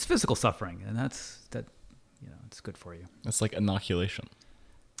 Well, It's physical suffering, and it's good for you. it's like inoculation.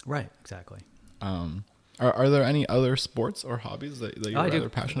 Right. Exactly. Are there any other sports or hobbies that you're rather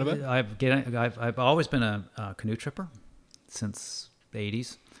passionate about? I've always been a canoe tripper since the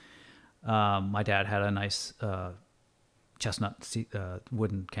 80s. My dad had a nice chestnut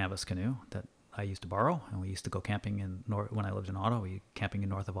wooden canvas canoe that I used to borrow, and we used to go camping when I lived in Ottawa. We camping in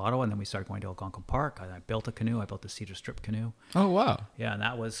north of Ottawa, and then we started going to Algonquin Park. I built a canoe. I built a cedar strip canoe. Oh, wow. Yeah,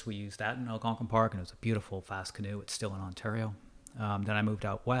 and we used that in Algonquin Park, and it was a beautiful, fast canoe. It's still in Ontario. Then I moved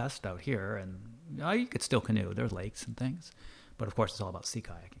out west, out here, and you could still canoe. There's lakes and things. But, of course, it's all about sea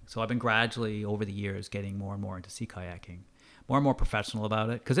kayaking. So I've been gradually, over the years, getting more and more into sea kayaking, more and more professional about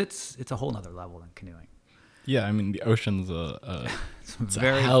it, because it's a whole other level than canoeing. Yeah, I mean, the ocean's it's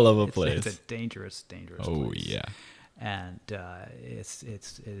very, a hell of a place. It's a dangerous place. Oh, yeah. And it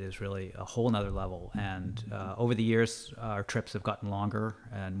is really a whole nother level. And over the years, our trips have gotten longer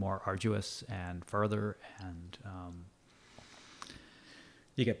and more arduous and further. And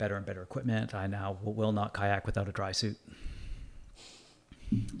you get better and better equipment. I now will not kayak without a dry suit.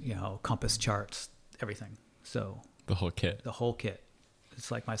 Compass, charts, everything. So The whole kit. It's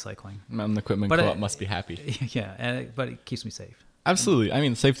like my cycling. Mountain Equipment Co-op must be happy. Yeah, but it keeps me safe. Absolutely. I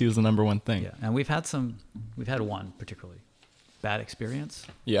mean, safety is the number one thing. Yeah, and we've had one particularly bad experience.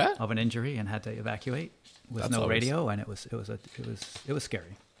 Yeah? Of an injury and had to evacuate with That's no always- radio, and it was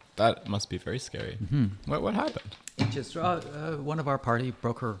scary. That must be very scary. Mm-hmm. What happened? Just one of our party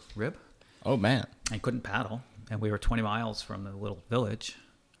broke her rib Oh, man. and couldn't paddle, and we were 20 miles from the little village,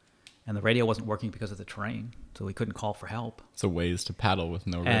 and the radio wasn't working because of the terrain, so we couldn't call for help. So ways to paddle with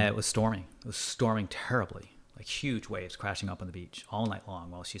no And rib. it was storming. It was storming terribly, like huge waves crashing up on the beach all night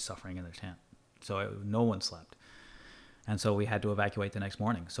long while she's suffering in the tent. So no one slept. And so we had to evacuate the next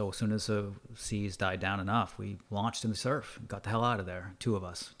morning. So as soon as the seas died down enough, we launched in the surf, got the hell out of there, 2 of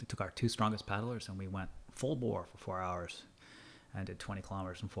us. We took our 2 strongest paddlers, and we went full bore for 4 hours and did 20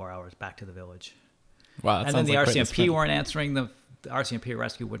 kilometers in 4 hours back to the village. Wow, that And then sounds the like quite a RCMP sprint. weren't answering. The RCMP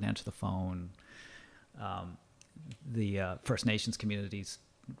rescue wouldn't answer the phone. The First Nations communities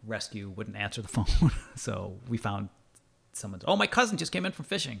rescue wouldn't answer the phone. So we found someone's, my cousin just came in from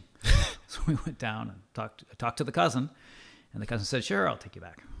fishing. So we went down and talked to the cousin, and the cousin said, sure, I'll take you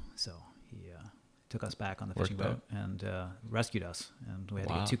back. So he took us back on the fishing boat and rescued us. And we had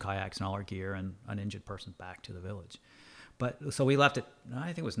to get 2 kayaks and all our gear and an injured person back to the village. But so we left at, I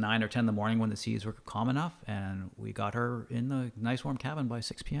think it was 9 or 10 in the morning when the seas were calm enough, and we got her in the nice warm cabin by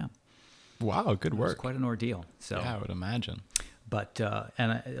 6 p.m. Wow, good It was work. quite an ordeal. So, Yeah, I would imagine. but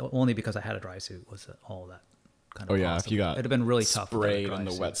only because I had a dry suit was all that kind of. Oh, yeah, possible. if you got it'd have been really tough. without a sprayed dry in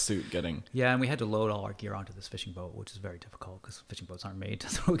the suit. wetsuit getting... Yeah, and we had to load all our gear onto this fishing boat, which is very difficult because fishing boats aren't made to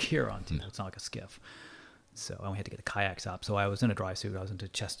throw gear onto. It's not like a skiff. So and we had to get the kayaks up. So I was in a dry suit. I was into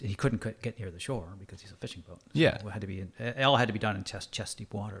chest. He couldn't get near the shore because he's a fishing boat. So Yeah. it all had to be done in chest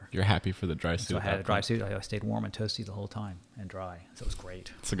deep water. You're happy for the dry suit. So I at had that a dry point. suit. I stayed warm and toasty the whole time and dry. So it was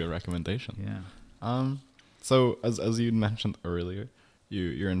great. It's a good recommendation. Yeah. So as you mentioned earlier,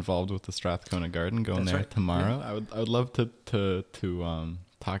 you're involved with the Strathcona Garden, going That's there right. tomorrow. Yeah. I would love to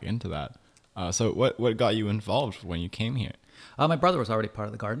talk into that. So what got you involved when you came here? My brother was already part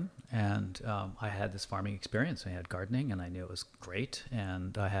of the garden, and I had this farming experience. I had gardening, and I knew it was great.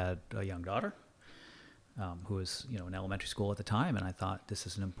 And I had a young daughter who was, in elementary school at the time, and I thought this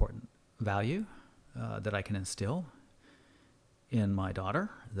is an important value that I can instill in my daughter,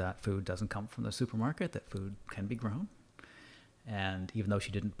 that food doesn't come from the supermarket, that food can be grown. And even though she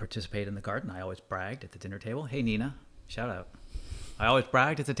didn't participate in the garden, I always bragged at the dinner table, hey, Nina, shout out. I always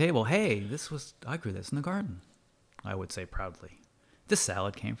bragged at the table, hey, I grew this in the garden. I would say proudly, this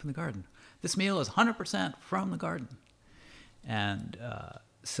salad came from the garden. This meal is 100% from the garden. And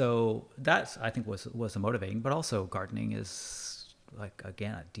so that, I think, was the motivating, but also gardening is, like,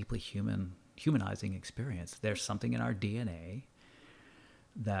 again, a deeply humanizing experience. There's something in our DNA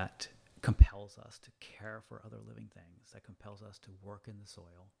that compels us to care for other living things, that compels us to work in the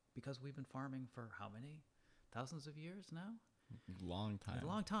soil, because we've been farming for how many thousands of years now? Long time. A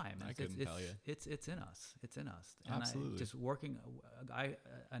long time. I couldn't tell you. It's in us. It's in us. And Absolutely. just working,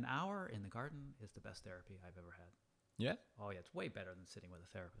 an hour in the garden is the best therapy I've ever had. Yeah. Oh yeah, it's way better than sitting with a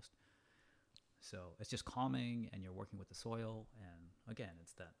therapist. So it's just calming, and you're working with the soil. And again,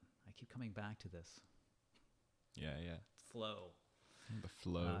 it's that I keep coming back to this Yeah. Yeah. flow. The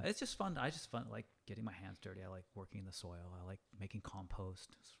flow. It's just fun. I just fun like getting my hands dirty. I like working in the soil. I like making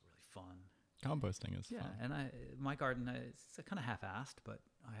compost. It's really fun. Composting is fun. And my garden it's kind of half-assed, but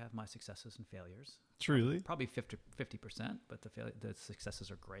I have my successes and failures. Truly. Probably 50%, but the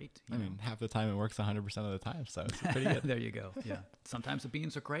successes are great. I mean, half the time it works 100% of the time, so it's pretty good. There you go. Yeah. Sometimes the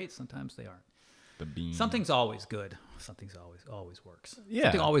beans are great. Sometimes they aren't. The beans. Something's always good. Something's always works. Yeah.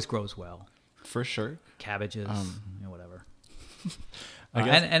 Something always grows well. For sure. Cabbages, whatever. I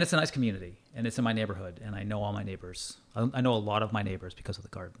guess, and it's a nice community, and it's in my neighborhood, and I know all my neighbors. I know a lot of my neighbors because of the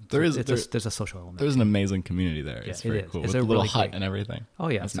garden. There's a social element. There's an amazing community there. It's very cool. It's with a a little really hut big, and everything. Oh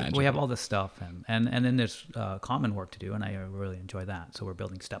yeah, It's so we magical. have all this stuff, and then there's common work to do, and I really enjoy that. So we're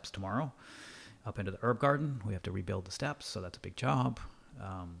building steps tomorrow up into the herb garden. We have to rebuild the steps, so that's a big job.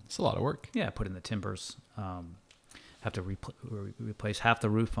 It's a lot of work. Yeah, put in the timbers. Have to replace half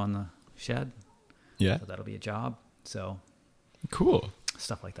the roof on the shed. Yeah. So that'll be a job. So Cool.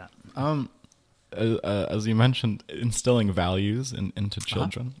 stuff like that. As you mentioned, instilling values into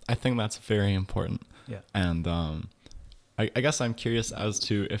children, I think that's very important. Yeah. And I guess I'm curious as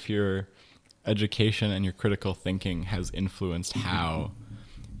to if your education and your critical thinking has influenced how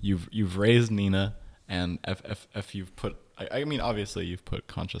you've raised Nina, and if you've put, I mean, obviously you've put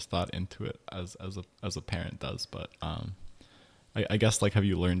conscious thought into it as a parent does, but I guess, like, have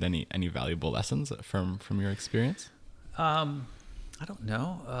you learned any valuable lessons from your experience? I don't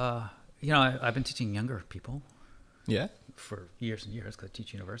know. I've been teaching younger people Yeah. for years and years because I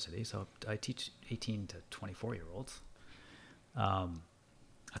teach university. So I teach 18 to 24-year-olds. I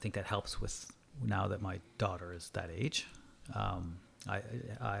think that helps with now that my daughter is that age.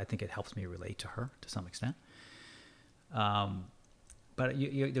 I think it helps me relate to her to some extent. But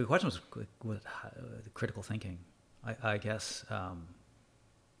the question was with the critical thinking. I guess,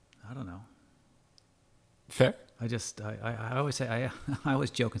 I don't know. Fair. I always say, I always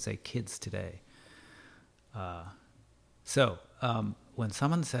joke and say kids today. So when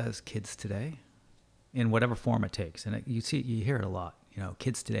someone says kids today, in whatever form it takes, and you hear it a lot,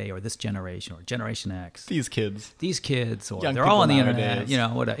 kids today, or this generation, or Generation X. These kids, or young they're all on the nowadays.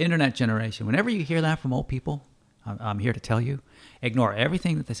 internet, what an internet generation. Whenever you hear that from old people, I'm here to tell you, ignore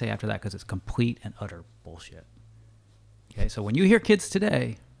everything that they say after that, because it's complete and utter bullshit. Okay, so when you hear kids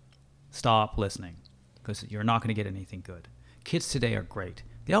today, stop listening, because you're not going to get anything good. Kids today are great.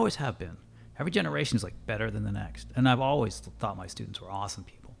 They always have been. Every generation is like better than the next. And I've always thought my students were awesome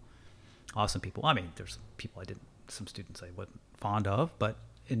people. Awesome people. I mean, there's some students I wasn't fond of, but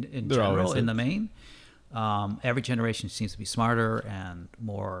in general, in the main, every generation seems to be smarter and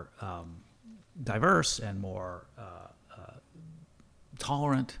more diverse and more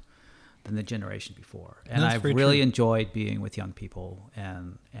tolerant than the generation before. And I've really enjoyed being with young people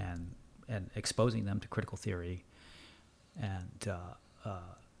and exposing them to critical theory and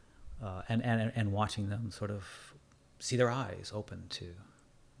watching them sort of see their eyes open to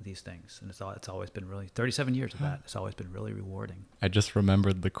these things. And it's always been really 37 years of that. It's always been really rewarding. I just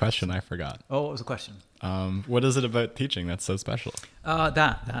remembered the question I forgot. Oh, what was the question? What is it about teaching that's so special?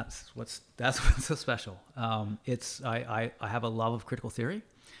 That's what's so special. I have a love of critical theory.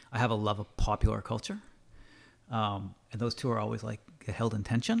 I have a love of popular culture. And those two are always like held in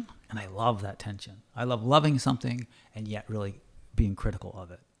tension. And I love that tension. I love loving something and yet really being critical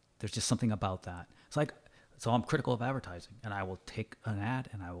of it. There's just something about that. So I'm critical of advertising, and I will take an ad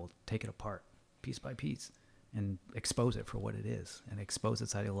and I will take it apart piece by piece and expose it for what it is and expose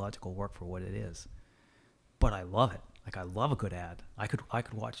its ideological work for what it is. But I love it. Like, I love a good ad. I could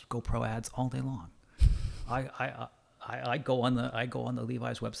watch GoPro ads all day long. I go on the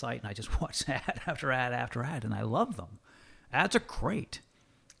Levi's website and I just watch ad after ad after ad, and I love them. Ads are great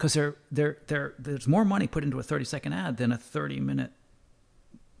because there's more money put into a 30-second ad than a 30-minute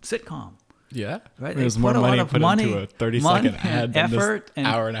sitcom. Yeah, right. There's more money put into a 30-second ad than this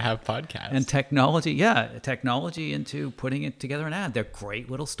hour and a half podcast. And technology into putting it together an ad. They're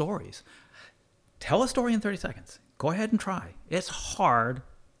great little stories. Tell a story in 30 seconds. Go ahead and try. It's hard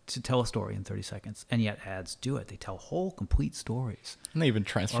to tell a story in 30 seconds, and yet ads do it. They tell whole, complete stories. And they even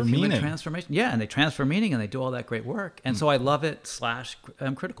transfer meaning. Transformation. Yeah, and they transfer meaning, and they do all that great work. And so I love it /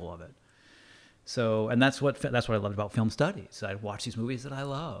 I'm critical of it. So, and that's what I loved about film studies. I'd watch these movies that I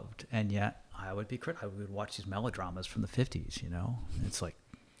loved, and yet I would watch these melodramas from the 50s, It's like,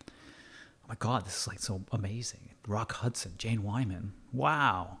 oh my God, this is like so amazing. Rock Hudson, Jane Wyman,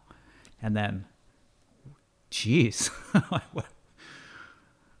 wow. And then, geez, like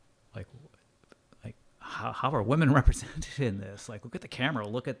how are women represented in this? Like, look at the camera,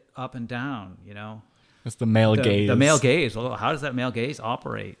 look at up and down, you know. It's the male gaze. The male gaze. Well, how does that male gaze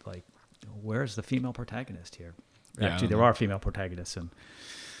operate? Like, where's the female protagonist here? Actually, there are female protagonists in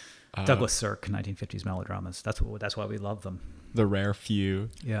Douglas Sirk, 1950s melodramas. That's why we love them. The rare few.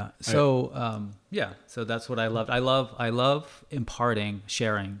 Yeah. So so that's what I loved. I love imparting,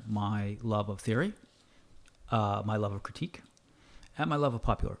 sharing my love of theory, my love of critique, and my love of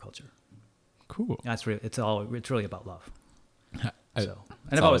popular culture. Cool. That's really it's really about love. And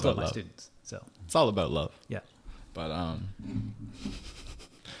I've always loved my students. So it's all about love. Yeah. But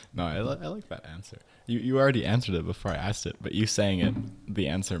no, I like that answer. You already answered it before I asked it, but you saying it, the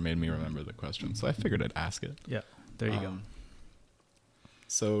answer made me remember the question, so I figured I'd ask it. Yeah. There you go.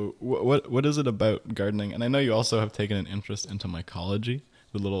 So what is it about gardening? And I know you also have taken an interest into mycology,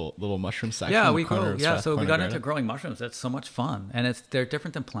 the little mushroom section. Yeah, we grow. Yeah, so we got into growing mushrooms. That's so much fun, and they're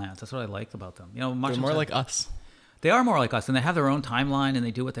different than plants. That's what I like about them. You know, mushrooms they're more like us. They are more like us, and they have their own timeline, and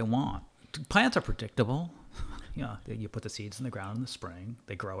they do what they want. Plants are predictable. You know, you put the seeds in the ground in the spring.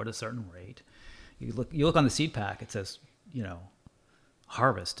 They grow at a certain rate. You look on the seed pack. It says, you know,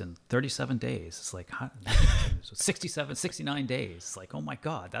 harvest in 37 days. It's like 67, 69 days. It's like, oh my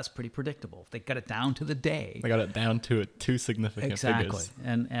God, that's pretty predictable. They got it down to the day. They got it down to two significant figures.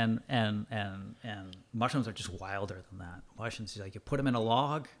 And mushrooms are just wilder than that. Mushrooms, like you put them in a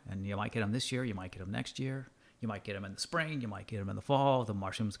log, and you might get them this year. You might get them next year. You might get them in the spring. You might get them in the fall. The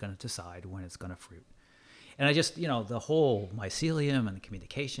mushroom's going to decide when it's going to fruit. And I just, you know, the whole mycelium and the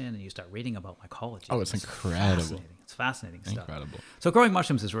communication, and you start reading about mycology. Oh, it's incredible. It's fascinating stuff. Incredible. So growing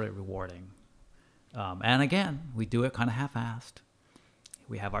mushrooms is really rewarding. And again, we do it kind of half-assed.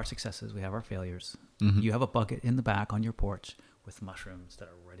 We have our successes. We have our failures. Mm-hmm. You have a bucket in the back on your porch with mushrooms that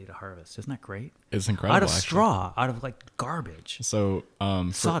are ready to harvest. Isn't that great? It's incredible. Out of straw, out of like garbage. So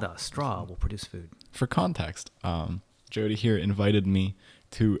sawdust, straw will produce food. For context, Jody here invited me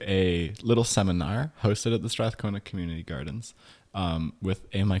to a little seminar hosted at the Strathcona Community Gardens with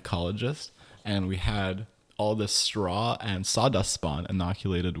a mycologist, and we had all this straw and sawdust spawn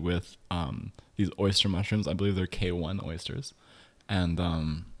inoculated with these oyster mushrooms. I believe they're K1 oysters,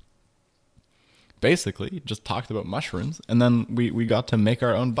 and basically just talked about mushrooms, and then we got to make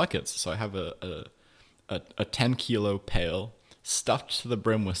our own buckets. So I have a 10 kilo pail stuffed to the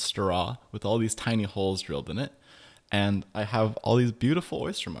brim with straw with all these tiny holes drilled in it. And I have all these beautiful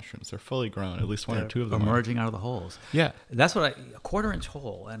oyster mushrooms. They're fully grown. At least one or two of them emerging out of the holes. Yeah. That's what a 1/4-inch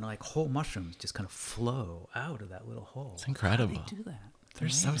hole, and like whole mushrooms just kind of flow out of that little hole. It's incredible. How do they do that? They're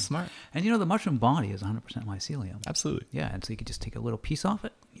so smart. And you know, the mushroom body is 100% mycelium. Absolutely. Yeah, and so you could just take a little piece off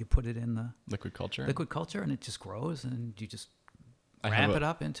it, you put it in the liquid culture, and it just grows, and you just ramp it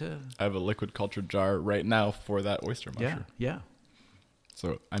up into... I have a liquid culture jar right now for that oyster mushroom. Yeah.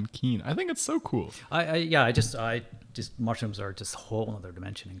 So I'm keen. I think it's so cool. I just mushrooms are just a whole other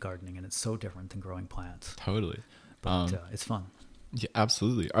dimension in gardening, and it's so different than growing plants. Totally. But it's fun. Yeah,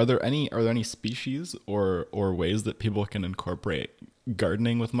 absolutely. Are there any species or ways that people can incorporate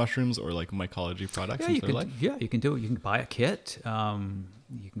gardening with mushrooms or like mycology products into their life? Yeah, you can do it. You can buy a kit.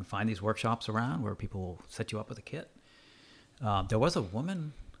 You can find these workshops around where people will set you up with a kit. There was a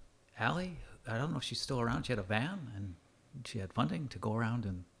woman, Allie, I don't know if she's still around. She had a van, and she had funding to go around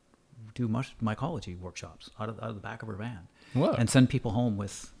and do mycology workshops out of the back of her van. Whoa. And send people home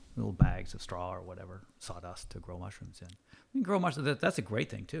with little bags of straw or whatever, sawdust to grow mushrooms in. You can grow mushrooms. That's a great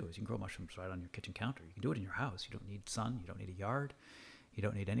thing too, is you can grow mushrooms right on your kitchen counter. You can do it in your house. You don't need sun. You don't need a yard. You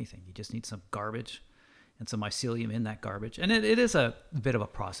don't need anything. You just need some garbage and some mycelium in that garbage. And it is a bit of a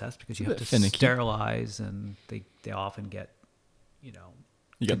process because you have to sterilize, and they often get, you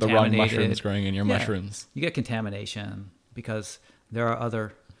get the wrong mushrooms growing in your mushrooms. You get contamination because there are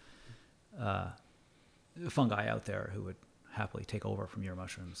other fungi out there who would happily take over from your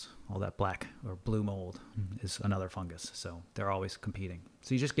mushrooms. All that black or blue mold is another fungus, so they're always competing.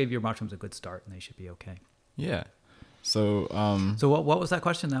 So you just give your mushrooms a good start, and they should be okay. Yeah. So what was that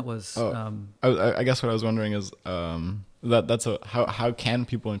question? That was I guess what I was wondering is that's how can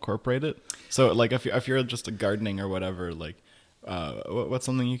people incorporate it? So like if you're just a gardening or whatever, like what's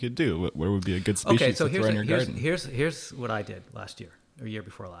something you could do? Where would be a good species to throw in your garden? Here's what I did last year or year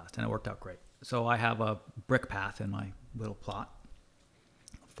before last, and it worked out great. So I have a brick path in my little plot,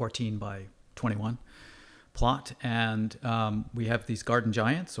 14 by 21 plot, and we have these garden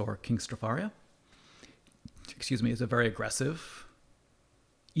giants, or King Stropharia. Excuse me, is a very aggressive,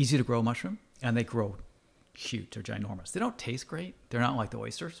 easy to grow mushroom, and they grow huge. They're ginormous. They don't taste great. They're not like the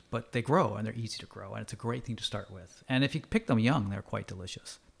oysters, but they grow, and they're easy to grow, and it's a great thing to start with. And if you pick them young, they're quite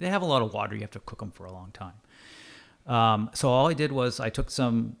delicious. They have a lot of water. You have to cook them for a long time. So all I did was I took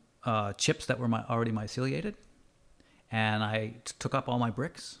some chips that were already myceliated, and I took up all my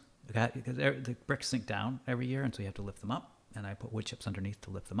bricks because the bricks sink down every year, and so you have to lift them up. And I put wood chips underneath to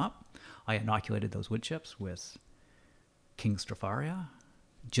lift them up. I inoculated those wood chips with King Stropharia,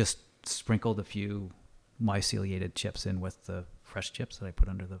 just sprinkled a few myceliated chips in with the fresh chips that I put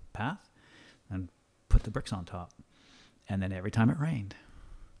under the path, and put the bricks on top. And then every time it rained,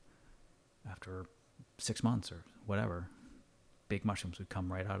 after 6 months or whatever, big mushrooms would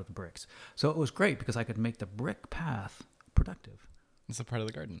come right out of the bricks. So it was great because I could make the brick path productive. It's a part of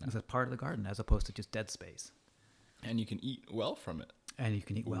the garden now. It's a part of the garden as opposed to just dead space. And you can eat well from it. And you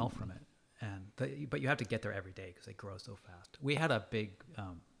can eat well from it. But you have to get there every day because they grow so fast. We had a big,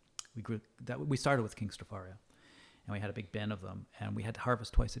 we started with King Stropharia, and we had a big bin of them, and we had to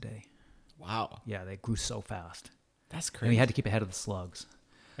harvest twice a day. Wow. Yeah, they grew so fast. That's crazy. And we had to keep ahead of the slugs.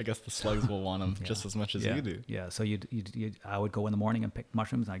 I guess the slugs will want them just as much as you do. Yeah, so I would go in the morning and pick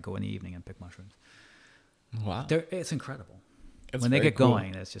mushrooms, and I'd go in the evening and pick mushrooms. Wow. It's incredible. It's when they get cool.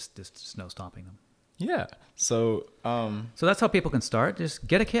 going, there's just no stopping them. Yeah. So that's how people can start. Just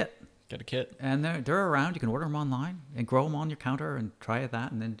get a kit. Get a kit. And they're around. You can order them online and grow them on your counter and try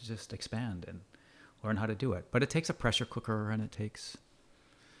that, and then just expand and learn how to do it. But it takes a pressure cooker, and it's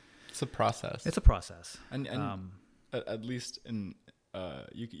a process. It's a process. And at least in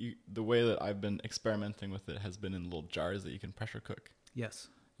the way that I've been experimenting with it has been in little jars that you can pressure cook. Yes.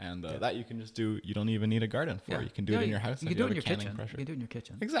 And that you can just do. You don't even need a garden for. Yeah. You can do it in your house. You can do it in your kitchen. Pressure. You can do it in your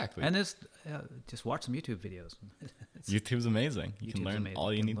kitchen. Exactly. And just watch some YouTube videos. YouTube's amazing. You can learn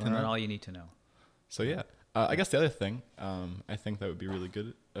all you need to know. Learn all you need to know. So yeah, I guess the other thing I think that would be really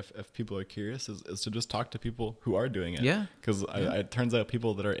good if people are curious is to just talk to people who are doing it. Yeah. Because it turns out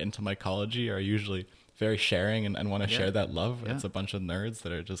people that are into mycology are usually very sharing and want to share that love. Yeah. It's a bunch of nerds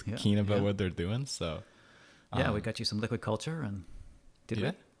that are just keen about what they're doing. So we got you some liquid culture, and did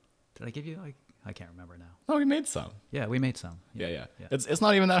I give you? I can't remember now. Oh, we made some. Yeah, we made some. Yeah. It's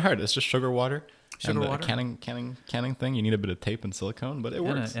not even that hard. It's just sugar water. Sugar and water. Canning thing. You need a bit of tape and silicone, but it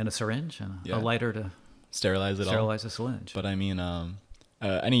works. And a syringe and a lighter to sterilize it all. Sterilize the syringe. But I mean,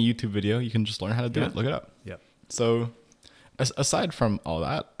 any YouTube video, you can just learn how to do it. Look it up. Yeah. So aside from all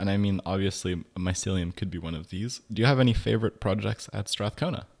that, and I mean, obviously, mycelium could be one of these. Do you have any favorite projects at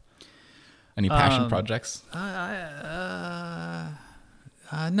Strathcona? Any passion projects?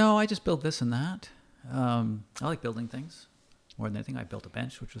 No, I just build this and that. I like building things more than anything. I built a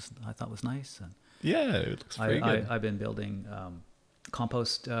bench, which I thought was nice. And yeah, it looks pretty good. I've been building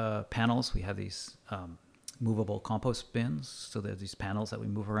compost panels. We have these movable compost bins. So there's these panels that we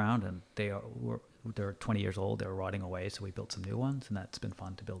move around, and they're 20 years old. They're rotting away, so we built some new ones, and that's been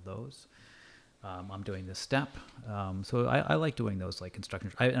fun to build those. I'm doing this step. So I like doing those, like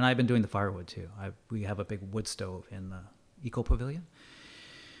construction. And I've been doing the firewood too. We have a big wood stove in the Eco Pavilion.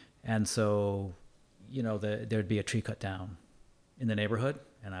 And so, there'd be a tree cut down in the neighborhood,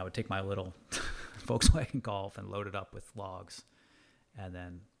 and I would take my little Volkswagen Golf and load it up with logs, and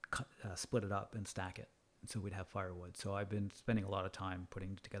then split it up and stack it. And so we'd have firewood. So I've been spending a lot of time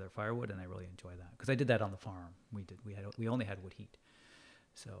putting together firewood, and I really enjoy that because I did that on the farm. We only had wood heat,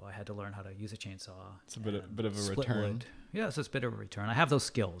 so I had to learn how to use a chainsaw. It's a bit of a return. Wood. Yeah, so it's a bit of a return. I have those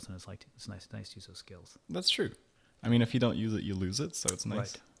skills, and it's nice to use those skills. That's true. I mean, if you don't use it, you lose it. So it's nice.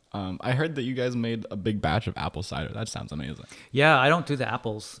 Right. I heard that you guys made a big batch of apple cider. That sounds amazing. Yeah, I don't do the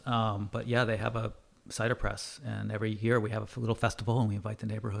apples, but yeah, they have a cider press, and every year we have a little festival, and we invite the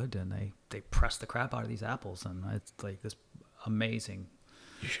neighborhood, and they press the crap out of these apples, and it's like this amazing.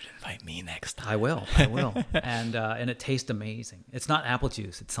 You should invite me next time. I will, and it tastes amazing. It's not apple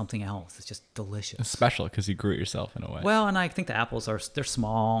juice; it's something else. It's just delicious. It's special because you grew it yourself in a way. Well, and I think the apples they're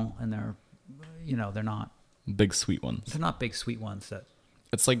small, and they're not big sweet ones. They're not big sweet ones that.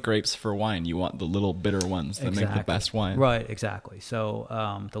 It's like grapes for wine. You want the little bitter ones that make the best wine. Right, exactly. So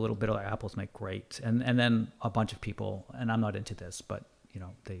the little bitter apples make great. And then a bunch of people, and I'm not into this, but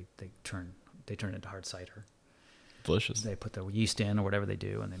they turn into hard cider. Delicious. They put the yeast in or whatever they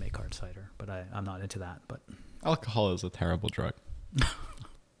do, and they make hard cider. But I'm not into that. But alcohol is a terrible drug.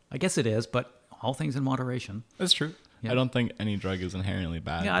 I guess it is, but all things in moderation. That's true. Yeah. I don't think any drug is inherently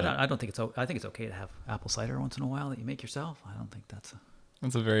bad. Yeah, I don't think I think it's okay to have apple cider once in a while that you make yourself. I don't think that's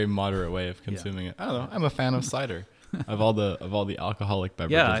a very moderate way of consuming it. I don't know. I'm a fan of cider, of all the alcoholic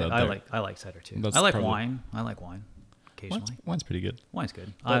beverages out there. I like cider too. That's I like wine. I like wine occasionally. Wine's pretty good. Wine's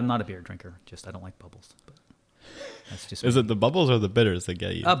good. I'm not a beer drinker. Just I don't like bubbles. But that's just. Is it the bubbles or the bitters that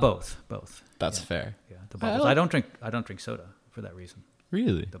get you? Both. That's fair. Yeah, the bubbles. I don't drink soda for that reason.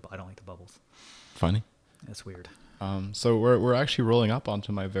 Really? I don't like the bubbles. Funny. That's weird.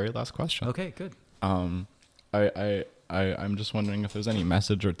 I'm just wondering if there's any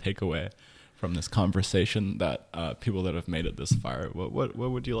message or takeaway from this conversation that people that have made it this far, what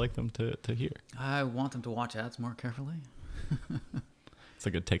would you like them to hear? I want them to watch ads more carefully. It's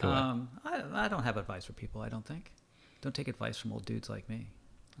a good takeaway. I don't have advice for people, I don't think. Don't take advice from old dudes like me.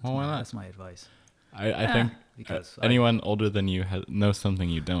 Well, why not? That's my advice. I think because anyone older than you knows something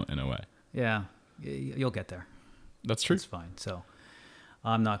you don't, in a way. Yeah, you'll get there. That's true. It's fine. So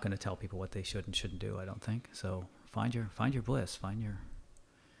I'm not going to tell people what they should and shouldn't do, I don't think. So find your bliss, find your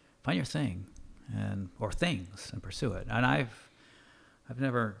thing, or things, and pursue it. And I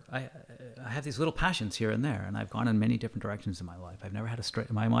have these little passions here and there, and I've gone in many different directions in my life.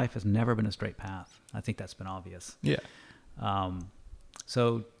 My life has never been a straight path. I think that's been obvious. Yeah.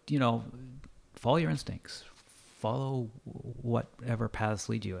 So, follow your instincts. Follow whatever paths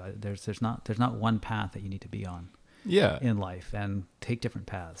lead you. There's not one path that you need to be on. Yeah. In life, and take different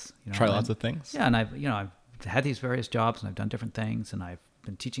paths. Try lots of things. Yeah, and I've had these various jobs, and I've done different things, and I've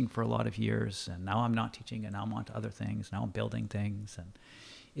been teaching for a lot of years, and now I'm not teaching, and now I'm on to other things. Now I'm building things, and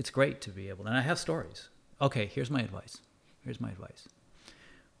it's great to be able. And I have stories. Okay, here's my advice.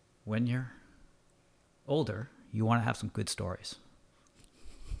 When you're older, you want to have some good stories.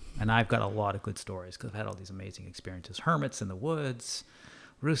 And I've got a lot of good stories because I've had all these amazing experiences. Hermits in the woods,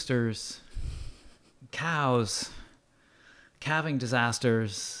 roosters, cows, calving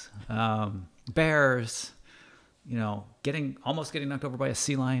disasters, bears, almost getting knocked over by a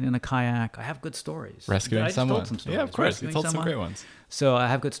sea lion in a kayak. I have good stories. Rescuing someone. Told some stories. Yeah, of course. You Rescuing told some someone. great ones. So I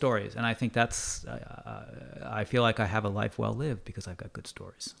have good stories. And I think that's, I feel like I have a life well lived because I've got good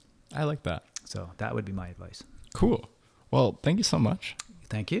stories. I like that. So that would be my advice. Cool. Well, thank you so much.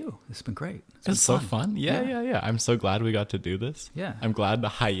 Thank you. It's been great. It's so fun. Yeah. I'm so glad we got to do this. Yeah. I'm glad the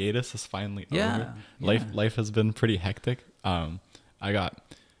hiatus is finally over. Yeah. Life has been pretty hectic. I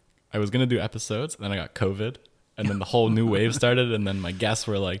was gonna do episodes, then I got COVID, and then the whole new wave started, and then my guests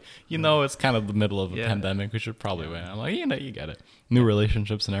were like, it's kind of the middle of a pandemic. We should probably wait. I'm like, you get it. New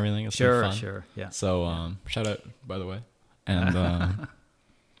relationships and everything. It's been fun. Sure. Yeah. So shout out, by the way. And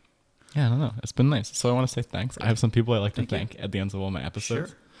yeah, I don't know. It's been nice. So I want to say thanks. I have some people I like to thank at the ends of all my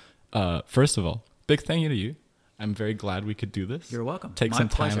episodes. Sure. First of all, big thank you to you. I'm very glad we could do this. You're welcome. Take My some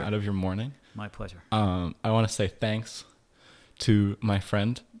pleasure. time out of your morning. My pleasure. I want to say thanks to my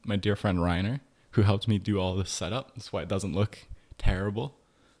dear friend Reiner, who helped me do all this setup. That's why it doesn't look terrible.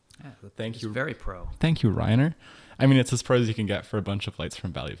 Yeah, Thank you. Very pro. Thank you, Reiner. I mean, it's as pro as you can get for a bunch of lights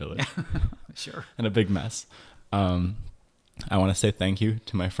from Valley Village. Sure. And a big mess. I want to say thank you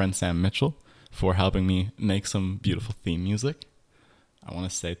to my friend Sam Mitchell for helping me make some beautiful theme music. I want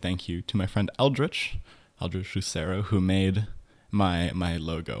to say thank you to my friend Eldritch Lucero, who made my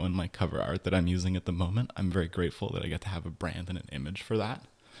logo and my cover art that I'm using at the moment. I'm very grateful that I get to have a brand and an image for that.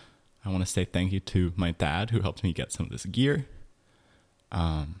 I want to say thank you to my dad, who helped me get some of this gear,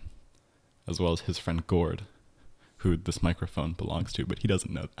 as well as his friend Gord, who this microphone belongs to, but he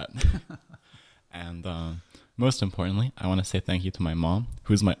doesn't know that. And most importantly, I want to say thank you to my mom,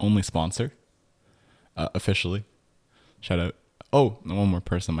 who's my only sponsor, officially. Shout out. Oh, and one more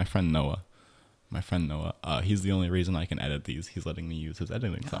person, my friend Noah. He's the only reason I can edit these. He's letting me use his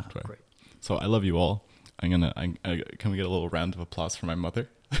editing software. Great. So I love you all. Can we get a little round of applause for my mother?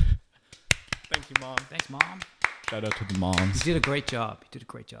 Thank you, Mom. Thanks, Mom. Shout out to the moms. You did a great job.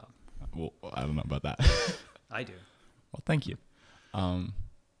 Well, I don't know about that. I do. Well, thank you.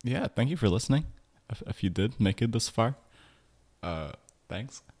 Yeah, thank you for listening. If you did make it this far,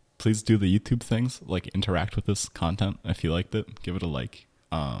 thanks. Please do the YouTube things, like interact with this content. If you liked it, give it a like.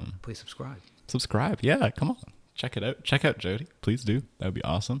 Please subscribe. Yeah, come on. Check it out. Check out Jody. Please do. That would be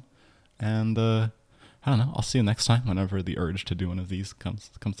awesome. And I don't know. I'll see you next time whenever the urge to do one of these comes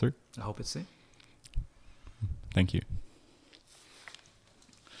through. I hope it's safe. Thank you.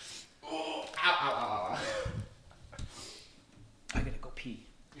 Oh, ow. I gotta go pee.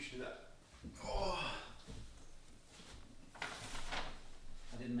 You should do that. Oh.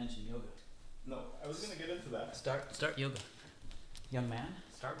 I didn't mention yoga. No, I was going to get into that. Start yoga. Young man,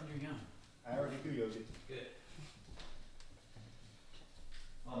 start when you're young. I already do yoga. Good.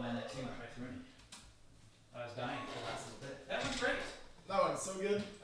 Oh man, that came right through me. I was dying for the last little bit. That was great. That one's so good.